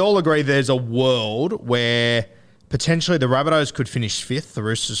 Do we all agree there's a world where potentially the Rabbitohs could finish 5th, the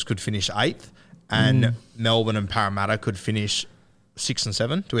Roosters could finish 8th, and Melbourne and Parramatta could finish 6 and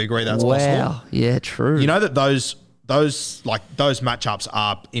 7? Do we agree that's possible? Wow, yeah, true. You know that those matchups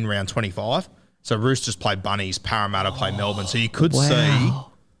are in round 25. So Roosters play Bunnies, Parramatta play Melbourne. So you could see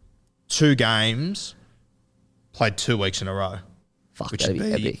 2 games played 2 weeks in a row, which would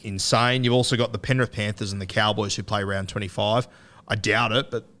be epic. Insane. You've also got the Penrith Panthers and the Cowboys who play round 25. I doubt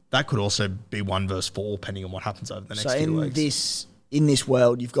it, but that could also be 1 versus 4, depending on what happens over the next few weeks. In this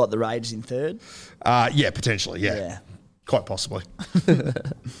world, you've got the Raiders in third? Yeah, potentially, yeah. Quite possibly. We're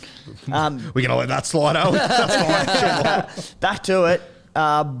going to let that slide, are we? That's fine. Back to it.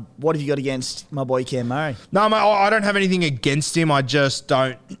 What have you got against my boy Cam Murray? No, mate, I don't have anything against him. I just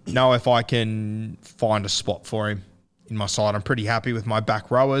don't know if I can find a spot for him in my side. I'm pretty happy with my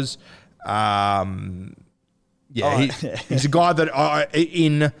back rowers. He's a guy that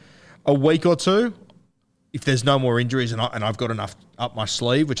in a week or two, if there's no more injuries and I've got enough up my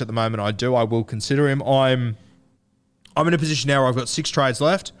sleeve, which at the moment I do, I will consider him. I'm in a position now where I've got 6 trades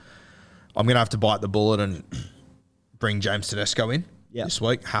left. I'm going to have to bite the bullet and bring James Tedesco in this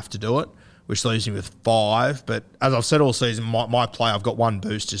week. Have to do it, which leaves me with 5. But as I've said all season, my play, I've got one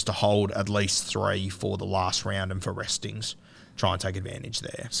boost is to hold at least 3 for the last round and for restings. Try and take advantage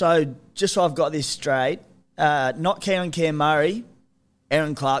there. So just so I've got this straight, not keen on Cam Murray.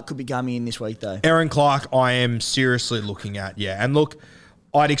 Aaron Clark could be coming in this week, though. Aaron Clark, I am seriously looking at, And look,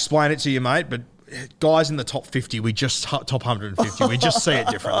 I'd explain it to you, mate, but guys in the top 50, we just top 150, we just see it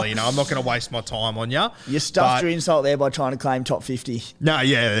differently. I'm not going to waste my time on you. You stuffed your insult there by trying to claim top 50. No,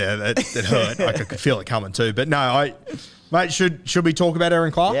 that hurt. I could feel it coming too. But no, mate, should we talk about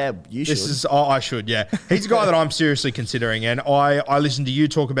Aaron Clark? Yeah, you should. I should, yeah. He's a guy that I'm seriously considering, and I listened to you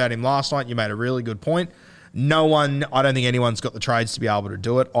talk about him last night. You made a really good point. I don't think anyone's got the trades to be able to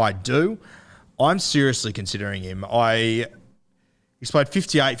do it. I do. I'm seriously considering him. He's played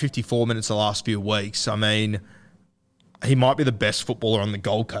 58, 54 minutes the last few weeks. I mean, he might be the best footballer on the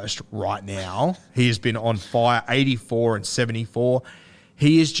Gold Coast right now. He has been on fire, 84 and 74.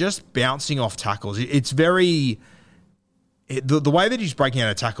 He is just bouncing off tackles. It's very... The way that he's breaking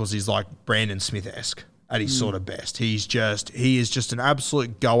out of tackles is like Brandon Smith-esque at his sort of best. He is just an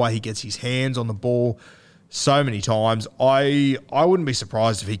absolute goer. He gets his hands on the ball so many times. I wouldn't be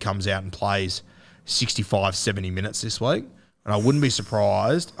surprised if he comes out and plays 65, 70 minutes this week. And I wouldn't be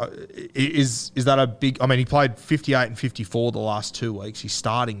surprised. Is that a big... I mean, he played 58 and 54 the last 2 weeks. He's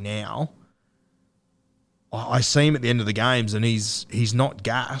starting now. I see him at the end of the games and he's not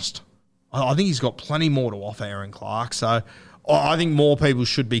gassed. I think he's got plenty more to offer, Aaron Clark. So I think more people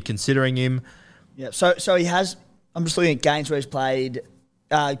should be considering him. Yeah, so he has... I'm just looking at games where he's played...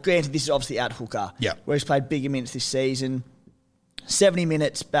 granted, this is obviously at hooker, where he's played bigger minutes this season. 70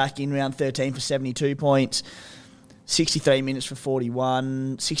 minutes back in round 13 for 72 points. 63 minutes for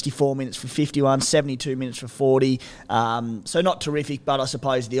 41, 64 minutes for 51, 72 minutes for 40. So not terrific, but I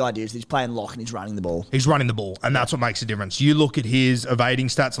suppose the idea is that he's playing lock and he's running the ball. He's running the ball, and that's what makes a difference. You look at his evading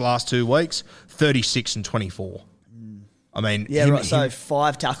stats the last 2 weeks, 36 and 24. I mean... Yeah, right. So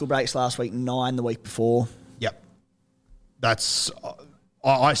 5 tackle breaks last week, 9 the week before. Yep. That's...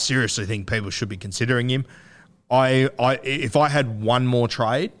 I seriously think people should be considering him. If I had one more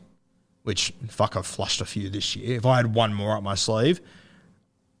trade... which, I've flushed a few this year. If I had one more up my sleeve,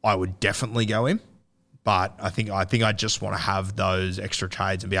 I would definitely go him. But I think I just want to have those extra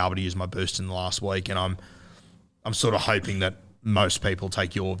trades and be able to use my boost in the last week. And I'm sort of hoping that most people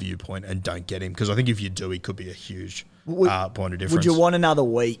take your viewpoint and don't get him, because I think if you do, he could be a huge point of difference. Would you want another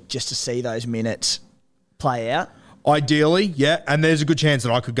week just to see those minutes play out? Ideally, yeah, and there's a good chance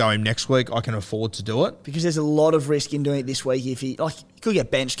that I could go him next week. I can afford to do it. Because there's a lot of risk in doing it this week. If he could get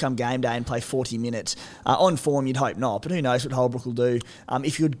benched come game day and play 40 minutes. On form, you'd hope not, but who knows what Holbrook will do.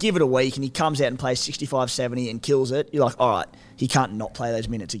 If you would give it a week and he comes out and plays 65, 70 and kills it, you're like, all right, he can't not play those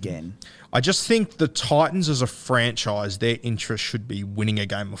minutes again. I just think the Titans as a franchise, their interest should be winning a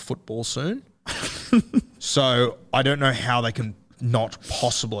game of football soon. So I don't know how they can not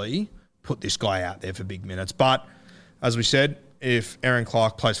possibly put this guy out there for big minutes. But... as we said, if Aaron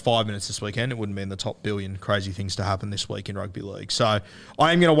Clark plays 5 minutes this weekend, it wouldn't be in the top billion crazy things to happen this week in rugby league. So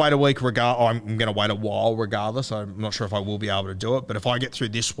I am going to wait a week. I'm going to wait a while regardless. I'm not sure if I will be able to do it. But if I get through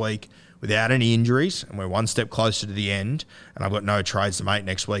this week without any injuries and we're one step closer to the end and I've got no trades to make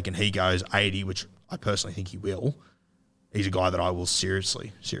next week and he goes 80, which I personally think he will, he's a guy that I will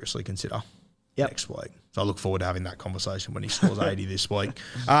seriously consider next week. So I look forward to having that conversation when he scores 80 this week.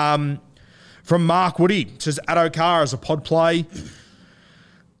 From Mark Woody, says Addo Carr as a pod play.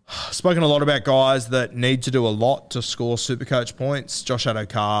 Spoken a lot about guys that need to do a lot to score Supercoach points. Josh Addo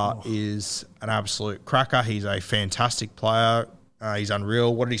Carr is an absolute cracker. He's a fantastic player. He's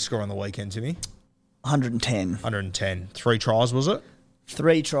unreal. What did he score on the weekend, Timmy? 110. 110. 3 tries, was it?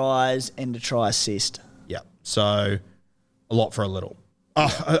 3 tries and a try assist. Yeah. So a lot for a little.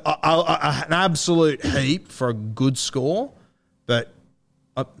 An absolute heap for a good score, but...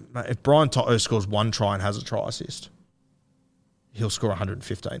 if Brian Toto scores 1 try and has a try assist, he'll score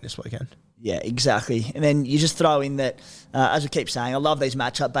 115 this weekend. Yeah, exactly. And then you just throw in that, as we keep saying, I love these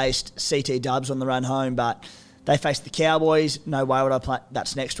matchup-based CT dubs on the run home, but they face the Cowboys. No way would I play.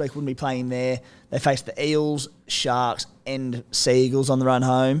 That's next week. Wouldn't be playing there. They face the Eels, Sharks, and Sea Eagles on the run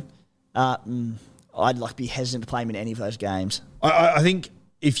home. I'd be hesitant to play him in any of those games. I think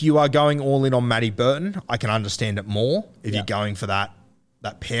if you are going all in on Matty Burton, I can understand it more if you're going for that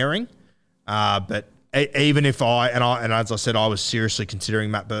pairing. But even if and as I said, I was seriously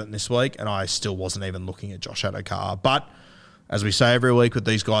considering Matt Burton this week, and I still wasn't even looking at Josh Adokar. But as we say every week with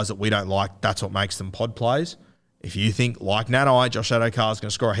these guys that we don't like, that's what makes them pod plays. If you think, like Nanai, Josh Adokar is going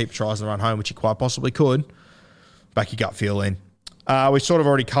to score a heap of tries and run home, which he quite possibly could, back your gut feel in. We sort of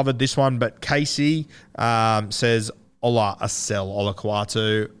already covered this one, but Casey says, Ola a sell, Ola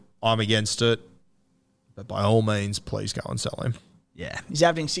Kawatu. I'm against it, but by all means, please go and sell him. Yeah, he's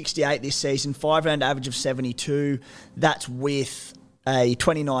averaging 68 this season, 5-round average of 72. That's with a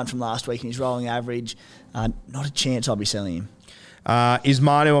 29 from last week in his rolling average. Not a chance I'll be selling him. Is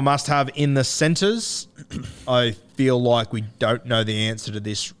Manu a must-have in the centres? I feel like we don't know the answer to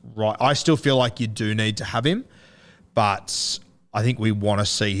this right. I still feel like you do need to have him, but I think we want to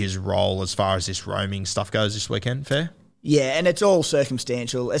see his role as far as this roaming stuff goes this weekend. Fair? Yeah, and it's all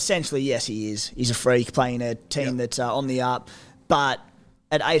circumstantial. Essentially, yes, he is. He's a freak playing a team that's on the up. But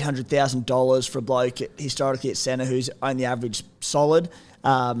at $800,000 for a bloke historically at centre who's only average solid,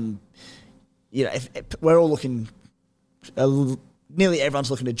 if we're all looking, nearly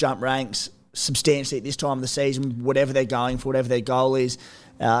everyone's looking to jump ranks substantially at this time of the season, whatever they're going for, whatever their goal is,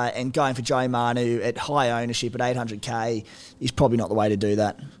 and going for Joey Manu at high ownership at $800K is probably not the way to do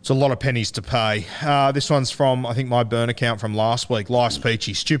that. It's a lot of pennies to pay. This one's from, I think, my burn account from last week. Life's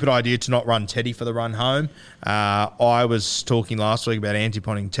Peachy. Stupid idea to not run Teddy for the run home. I was talking last week about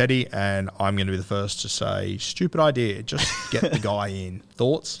anti-punting Teddy, and I'm going to be the first to say, stupid idea. Just get the guy in.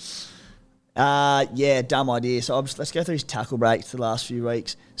 Thoughts? Yeah, dumb idea. So let's go through his tackle breaks the last few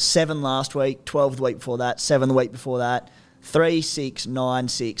weeks. 7 last week, 12 the week before that, 7 the week before that, 3, 6, 9,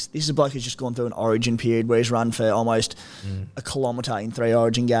 6. This is a bloke who's just gone through an Origin period where he's run for almost a kilometre in 3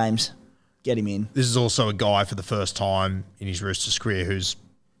 Origin games. Get him in. This is also a guy for the first time in his Roosters career who's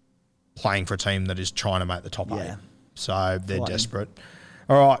playing for a team that is trying to make the top 8. So they're desperate.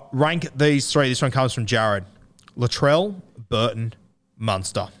 All right, rank these 3. This one comes from Jared. Latrell, Burton,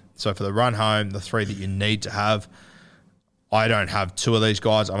 Munster. So for the run home, the 3 that you need to have, I don't have 2 of these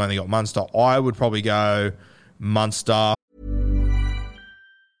guys. I've only got Munster. I would probably go Munster.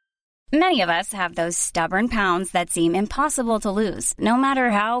 Many of us have those stubborn pounds that seem impossible to lose, no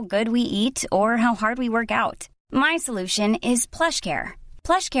matter how good we eat or how hard we work out. My solution is PlushCare.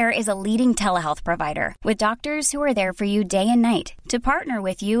 PlushCare is a leading telehealth provider with doctors who are there for you day and night to partner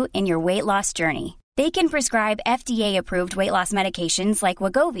with you in your weight loss journey. They can prescribe FDA-approved weight loss medications like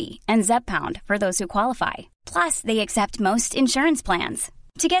Wegovy and Zepbound for those who qualify. Plus, they accept most insurance plans.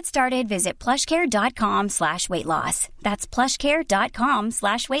 To get started, visit plushcare.com/weightloss. That's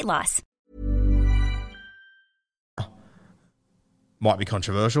plushcare.com/weightloss. Might be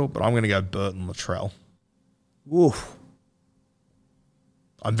controversial, but I'm going to go Burton Latrell. Woof.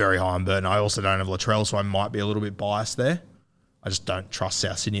 I'm very high on Burton. I also don't have Latrell, so I might be a little bit biased there. I just don't trust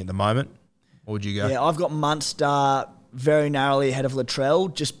South Sydney at the moment. What would you go? Yeah, I've got Munster very narrowly ahead of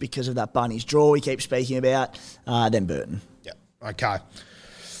Latrell just because of that bunnies draw we keep speaking about, then Burton. Yeah, okay.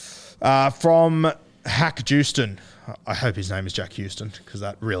 From Hack Houston. I hope his name is Jack Houston because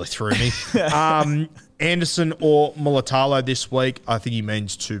that really threw me. Anderson or Mulatalo this week. I think he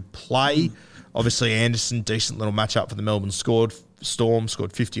means to play. Obviously, Anderson, decent little matchup for the Melbourne Storm.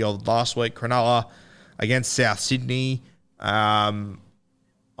 Scored 50 odd last week. Cronulla against South Sydney. I'm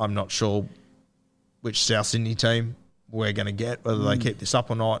not sure which South Sydney team we're going to get, whether they keep this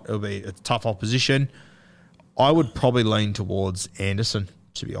up or not. It'll be a tough opposition. I would probably lean towards Anderson,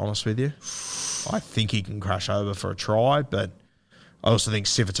 to be honest with you. I think he can crash over for a try, but I also think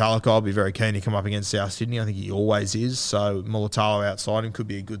Sifatalica will be very keen to come up against South Sydney. I think he always is, so Mulatalo outside him could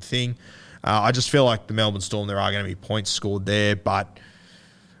be a good thing. I just feel like the Melbourne Storm, there are going to be points scored there, but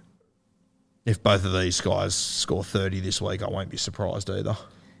if both of these guys score 30 this week, I won't be surprised either.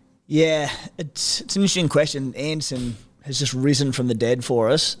 Yeah, it's an interesting question. Anderson has just risen from the dead for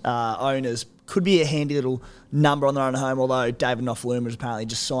us. Owners could be a handy little number on their own home, although David Nofaluma has apparently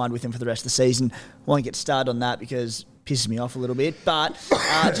just signed with him for the rest of the season. Won't get started on that because it pisses me off a little bit. But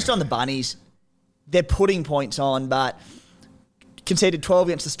just on the Bunnies, they're putting points on, but conceded 12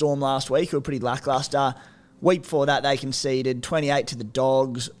 against the Storm last week, who were pretty lacklustre. Week before that, they conceded 28 to the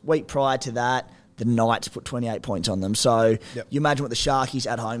Dogs. Week prior to that, the Knights put 28 points on them. So you imagine what the Sharkies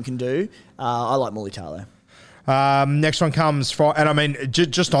at home can do. I like Mulatalo. Next one comes from, and I mean,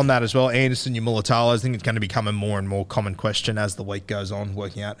 just on that as well, Anderson, your Mulatalo, I think it's going to become a more and more common question as the week goes on,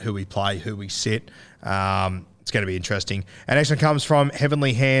 working out who we play, who we sit. It's going to be interesting. And next one comes from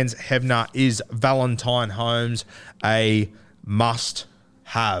Heavenly Hands. Hevner, is Valentine Holmes a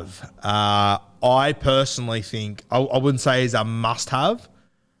must-have? I personally think, I wouldn't say he's a must-have,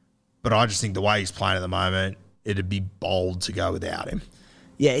 but I just think the way he's playing at the moment, it'd be bold to go without him.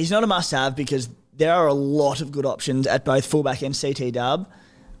 Yeah, he's not a must-have because there are a lot of good options at both fullback and CT dub.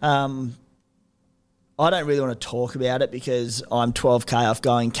 I don't really want to talk about it because I'm 12K off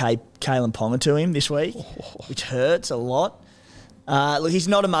going Kalen Ponga to him this week, which hurts a lot. Look, he's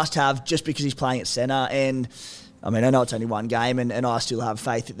not a must-have just because he's playing at centre. And, I mean, I know it's only one game and I still have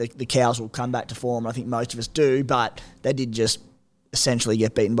faith that the Cows will come back to form. I think most of us do, but they did just essentially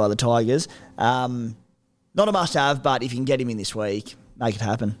get beaten by the Tigers. Not a must-have, but if you can get him in this week, make it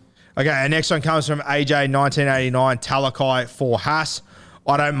happen. Okay, our next one comes from AJ 1989, Talakai for Haas.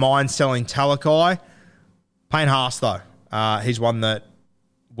 I don't mind selling Talakai. Payne Haas, though. He's one that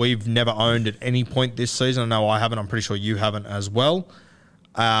we've never owned at any point this season. I know I haven't. I'm pretty sure you haven't as well.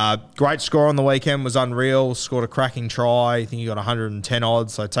 Great score on the weekend, was unreal. Scored a cracking try. I think he got 110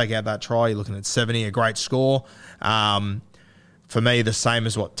 odds, so take out that try. You're looking at 70, a great score. For me, the same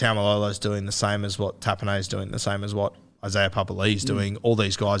as what Taumalolo's doing, the same as what Tapanay's doing, the same as what Isaiah Papali's doing, all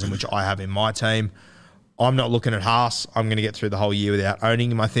these guys in which I have in my team. I'm not looking at Haas. I'm going to get through the whole year without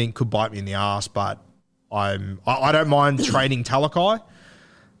owning him, I think. Could bite me in the arse, but I don't mind trading Talakai.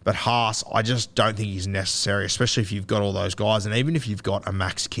 But Haas, I just don't think he's necessary, especially if you've got all those guys. And even if you've got a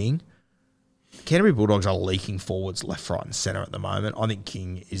Max King, Canterbury Bulldogs are leaking forwards left, right and centre at the moment. I think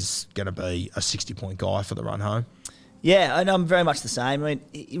King is going to be a 60-point guy for the run home. Yeah, and I'm very much the same. I mean,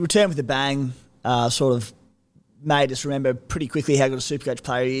 he returned with a bang, sort of made us remember pretty quickly how good a Supercoach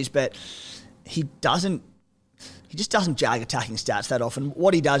player he is, but he just doesn't jag attacking stats that often.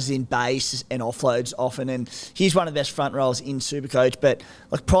 What he does is in base and offloads often, and he's one of the best front rows in Supercoach. But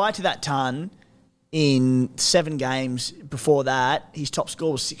like prior to that ton, in 7 games before that, his top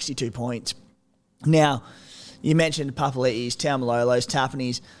score was 62 points. Now, you mentioned Papali's, Taumalolos,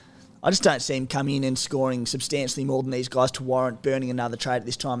 Tapani's. I just don't see him coming in and scoring substantially more than these guys to warrant burning another trade at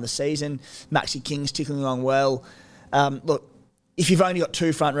this time of the season. Maxi King's ticking along well. Look, if you've only got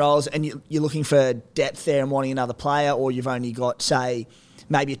 2 front rows and you're looking for depth there and wanting another player, or you've only got, say,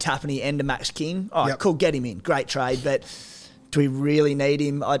 maybe a Tapani and a Max King, all right, cool, get him in. Great trade, but do we really need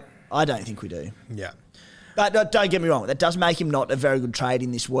him? I don't think we do. Yeah. But don't get me wrong, that does make him not a very good trade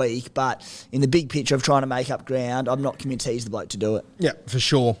in this week, but in the big picture of trying to make up ground, I'm not convinced he's the bloke to do it. Yeah, for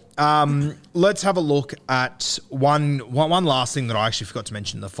sure. Let's have a look at one last thing that I actually forgot to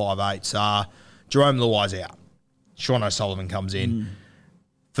mention in the 5'8s. Jerome Luai's out. Sean O'Sullivan comes in.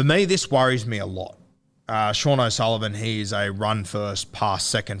 For me, this worries me a lot. Sean O'Sullivan, he is a run-first,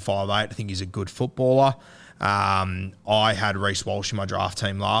 pass-second 5'8". I think he's a good footballer. I had Reece Walsh in my draft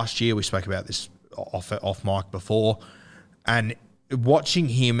team last year. We spoke about this off mic before, and watching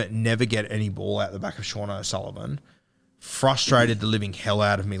him never get any ball out the back of Sean O'Sullivan frustrated the living hell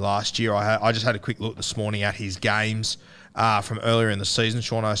out of me last year. I just had a quick look this morning at his games from earlier in the season.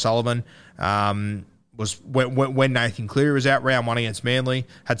 Sean O'Sullivan was when Nathan Cleary was out, round 1 against Manly,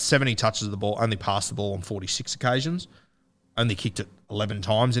 had 70 touches of the ball, only passed the ball on 46 occasions, only kicked it 11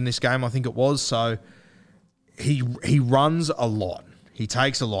 times in this game, I think it was. So he runs a lot. He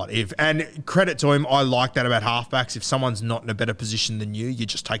takes a lot. And credit to him, I like that about halfbacks. If someone's not in a better position than you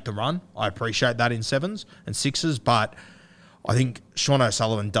just take the run. I appreciate that in 7s and 6s, but I think Sean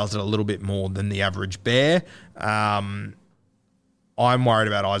O'Sullivan does it a little bit more than the average bear. I'm worried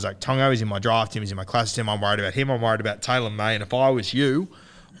about Isaac Tungo. He's in my draft team. He's in my class team. I'm worried about him. I'm worried about Taylor May. And if I was you,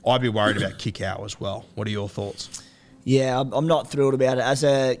 I'd be worried about Kikau as well. What are your thoughts? Yeah, I'm not thrilled about it. As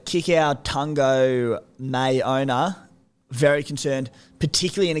a Kikau, Tungo, May owner, very concerned,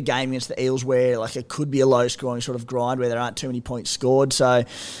 particularly in a game against the Eels where like it could be a low-scoring sort of grind where there aren't too many points scored. So,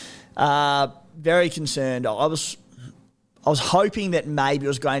 very concerned. I was hoping that maybe it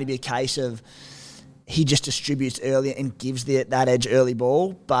was going to be a case of he just distributes earlier and gives that edge early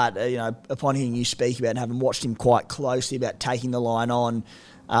ball. But upon hearing you speak about and having watched him quite closely about taking the line on,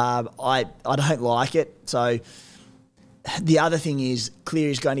 I don't like it. So. The other thing is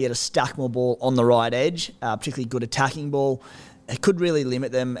Cleary's going to get a stack more ball on the right edge, particularly good attacking ball. It could really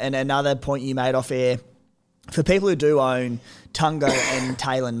limit them. And another point you made off air, for people who do own Tungo and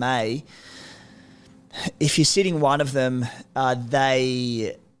Taylor May, if you're sitting one of them,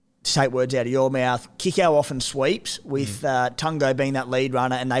 they, to take words out of your mouth, Kikau often sweeps with Tungo being that lead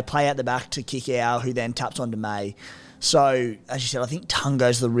runner, and they play out the back to Kikau, who then taps onto May. So, as you said, I think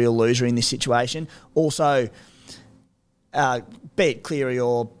Tungo's the real loser in this situation. Also, be it Cleary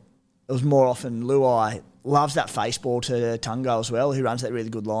or it was more often Luai, loves that face ball to Tungo as well, who runs that really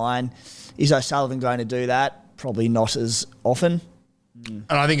good line. Is O'Sullivan going to do that? Probably not as often. And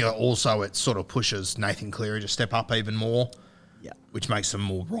I think also it sort of pushes Nathan Cleary to step up even more, which makes them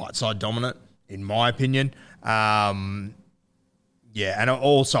more right side dominant, in my opinion. And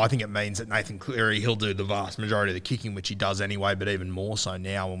also I think it means that Nathan Cleary, he'll do the vast majority of the kicking, which he does anyway, but even more so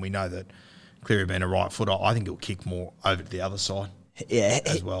now when we know that Cleary being a right footer, I think he'll kick more over to the other side. Yeah,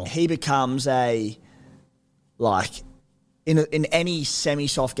 as well. He becomes in any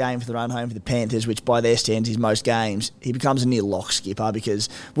semi-soft game for the run home for the Panthers, which by their standards is most games, he becomes a near lock skipper because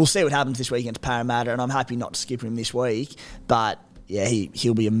we'll see what happens this week against Parramatta, and I'm happy not to skip him this week, but yeah,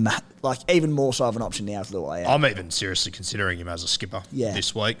 he'll be even more so of an option now with Luai. I'm even seriously considering him as a skipper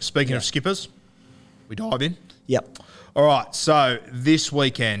this week. Speaking of skippers, we dive in? Yep. All right, so this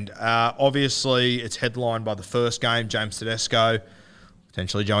weekend, obviously it's headlined by the first game, James Tedesco,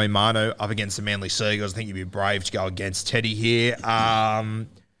 potentially Joey Manu up against the Manly Seagulls. I think you'd be brave to go against Teddy here. I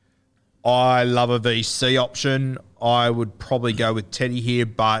love a VC option. I would probably go with Teddy here,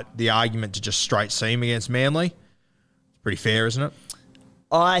 but the argument to just straight see him against Manly, it's pretty fair, isn't it?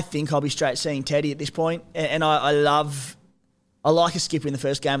 I think I'll be straight seeing Teddy at this point, and I like a skipper in the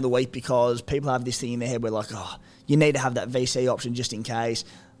first game of the week because people have this thing in their head where you need to have that VC option just in case.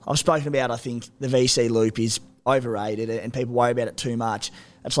 I've spoken about, I think, the VC loop is overrated and people worry about it too much.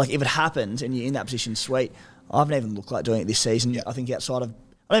 It's like if it happens and you're in that position, sweet. I haven't even looked like doing it this season. I think outside of...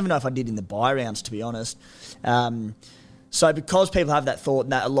 I don't even know if I did in the bye rounds, to be honest. So because people have that thought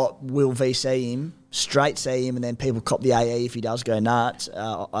and that a lot will VC him, straight see him, and then people cop the AE if he does go nuts,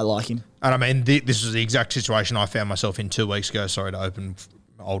 I like him. And I mean, this was the exact situation I found myself in 2 weeks ago. Sorry to open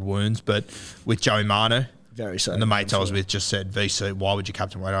old wounds, but with Joey Manu. Very so. And the mates I was with just said, VC, why would you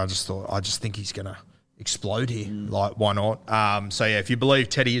captain Wade? I just think he's going to explode here. Like, why not? So, yeah, if you believe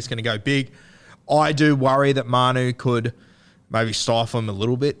Teddy is going to go big, I do worry that Manu could maybe stifle him a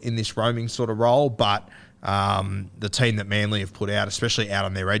little bit in this roaming sort of role, but the team that Manly have put out, especially out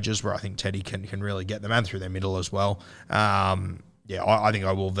on their edges where I think Teddy can really get them and through their middle as well. I think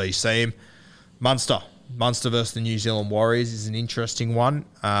I will VC him. Munster versus the New Zealand Warriors is an interesting one.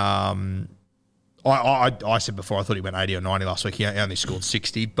 I said before I thought he went 80 or 90 last week. He only scored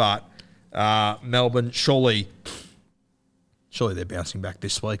 60, but Melbourne, surely they're bouncing back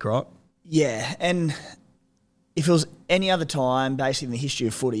this week, right? Yeah, and if it was any other time, basically in the history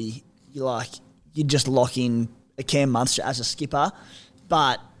of footy, you'd just lock in a Cam Munster as a skipper.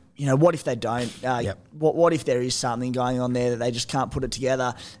 But, what if they don't? What if there is something going on there that they just can't put it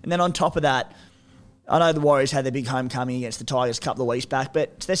together? And then on top of that, I know the Warriors had their big homecoming against the Tigers a couple of weeks back,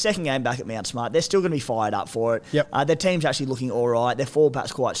 but it's their second game back at Mount Smart. They're still going to be fired up for it. Yep. Their team's actually looking all right. Their forward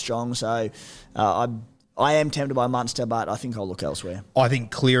pack's quite strong, so I am tempted by Munster, but I think I'll look elsewhere. I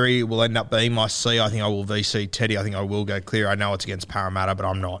think Cleary will end up being my C. I think I will VC Teddy. I think I will go Cleary. I know it's against Parramatta, but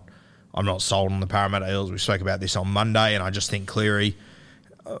I'm not sold on the Parramatta Eels. We spoke about this on Monday, and I just think Cleary,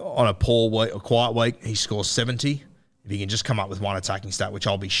 on a quiet week, he scores 70. If he can just come up with one attacking stat, which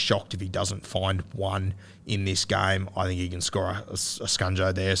I'll be shocked if he doesn't find one in this game, I think he can score a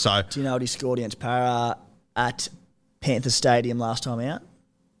scunjo there. So, do you know what he scored against Para at Panthers Stadium last time out?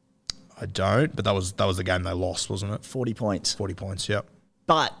 I don't, but that was the game they lost, wasn't it? 40 points. 40 points, yep.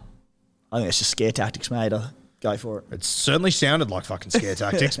 But I think it's just scare tactics, mate. Go for it. It certainly sounded like fucking scare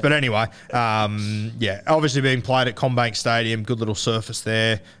tactics. But anyway, obviously being played at CommBank Stadium, good little surface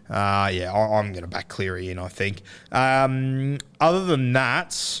there. I'm going to back Cleary in, I think. Other than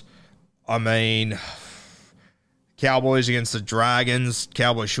that, I mean, Cowboys against the Dragons.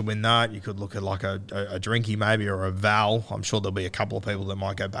 Cowboys should win that. You could look at like a Drinky maybe or a Val. I'm sure there'll be a couple of people that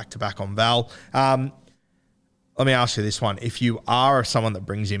might go back-to-back on Val. Let me ask you this one. If you are someone that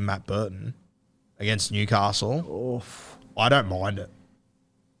brings in Matt Burton against Newcastle, I don't mind it.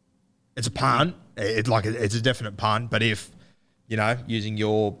 It's a punt. It's a definite punt. But if, using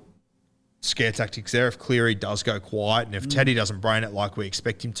your scare tactics there, if Cleary does go quiet and if Teddy doesn't brain it like we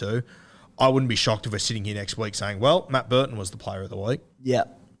expect him to, I wouldn't be shocked if we're sitting here next week saying, well, Matt Burton was the player of the week. Yeah.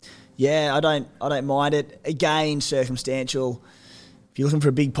 Yeah, I don't mind it. Again, circumstantial. If you're looking for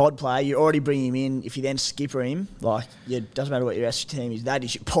a big pod player, you already bring him in. If you then skipper him, it doesn't matter what your rest of your team is, that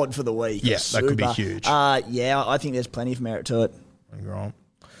is your pod for the week. Yeah, that could be huge. I think there's plenty of merit to it. Right.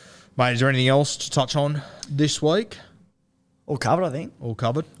 Mate, is there anything else to touch on this week? All covered, I think. All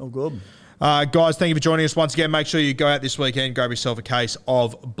covered? All good. Guys, thank you for joining us once again. Make sure you go out this weekend, grab yourself a case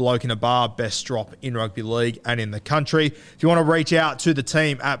of Bloke in a Bar, best drop in rugby league and in the country. If you want to reach out to the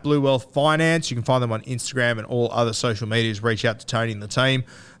team at Blue Wealth Finance, you can find them on Instagram and all other social medias. Reach out to Tony and the team.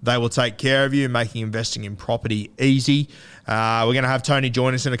 They will take care of you, making investing in property easy. We're going to have Tony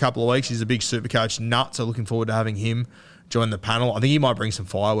join us in a couple of weeks. He's a big Supercoach nut, so looking forward to having him join the panel. I think he might bring some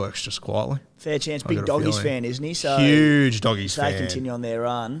fireworks just quietly. Fair chance. Big Doggies fan, isn't he? So huge Doggies fan. They continue on their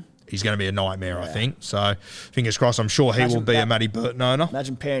run. He's going to be a nightmare, I think. So, fingers crossed. I'm sure he will be a Matty Burton owner.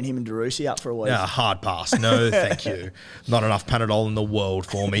 Imagine pairing him and DeRusi up for a week. Yeah, hard pass. No, thank you. Not enough Panadol in the world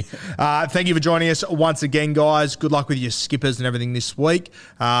for me. Thank you for joining us once again, guys. Good luck with your skippers and everything this week.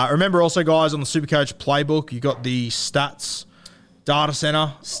 Remember also, guys, on the Supercoach playbook, you got the stats data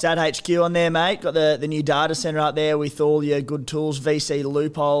center. Stat HQ on there, mate. Got the new data center up there with all your good tools, VC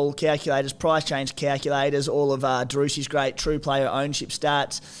loophole calculators, price change calculators, all of DeRusi's great true player ownership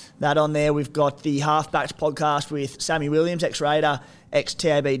stats. That on there. We've got the Halfbacks podcast with Sammy Williams, ex-Raider,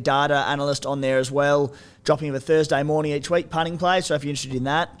 ex-TAB data analyst on there as well. Dropping of a Thursday morning each week, punting play. So if you're interested in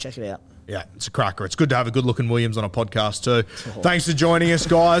that, check it out. Yeah, it's a cracker. It's good to have a good-looking Williams on a podcast too. Thanks for joining us,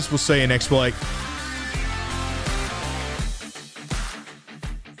 guys. We'll see you next week.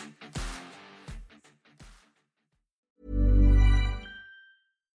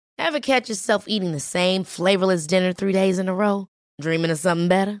 Ever catch yourself eating the same flavorless dinner 3 days in a row? Dreaming of something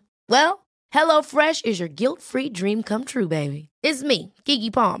better? Well, HelloFresh is your guilt-free dream come true, baby. It's me,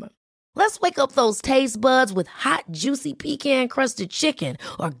 Keke Palmer. Let's wake up those taste buds with hot, juicy pecan-crusted chicken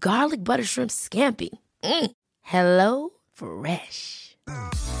or garlic butter shrimp scampi. Hello Fresh.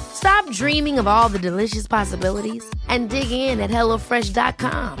 Stop dreaming of all the delicious possibilities and dig in at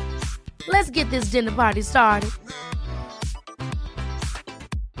HelloFresh.com. Let's get this dinner party started.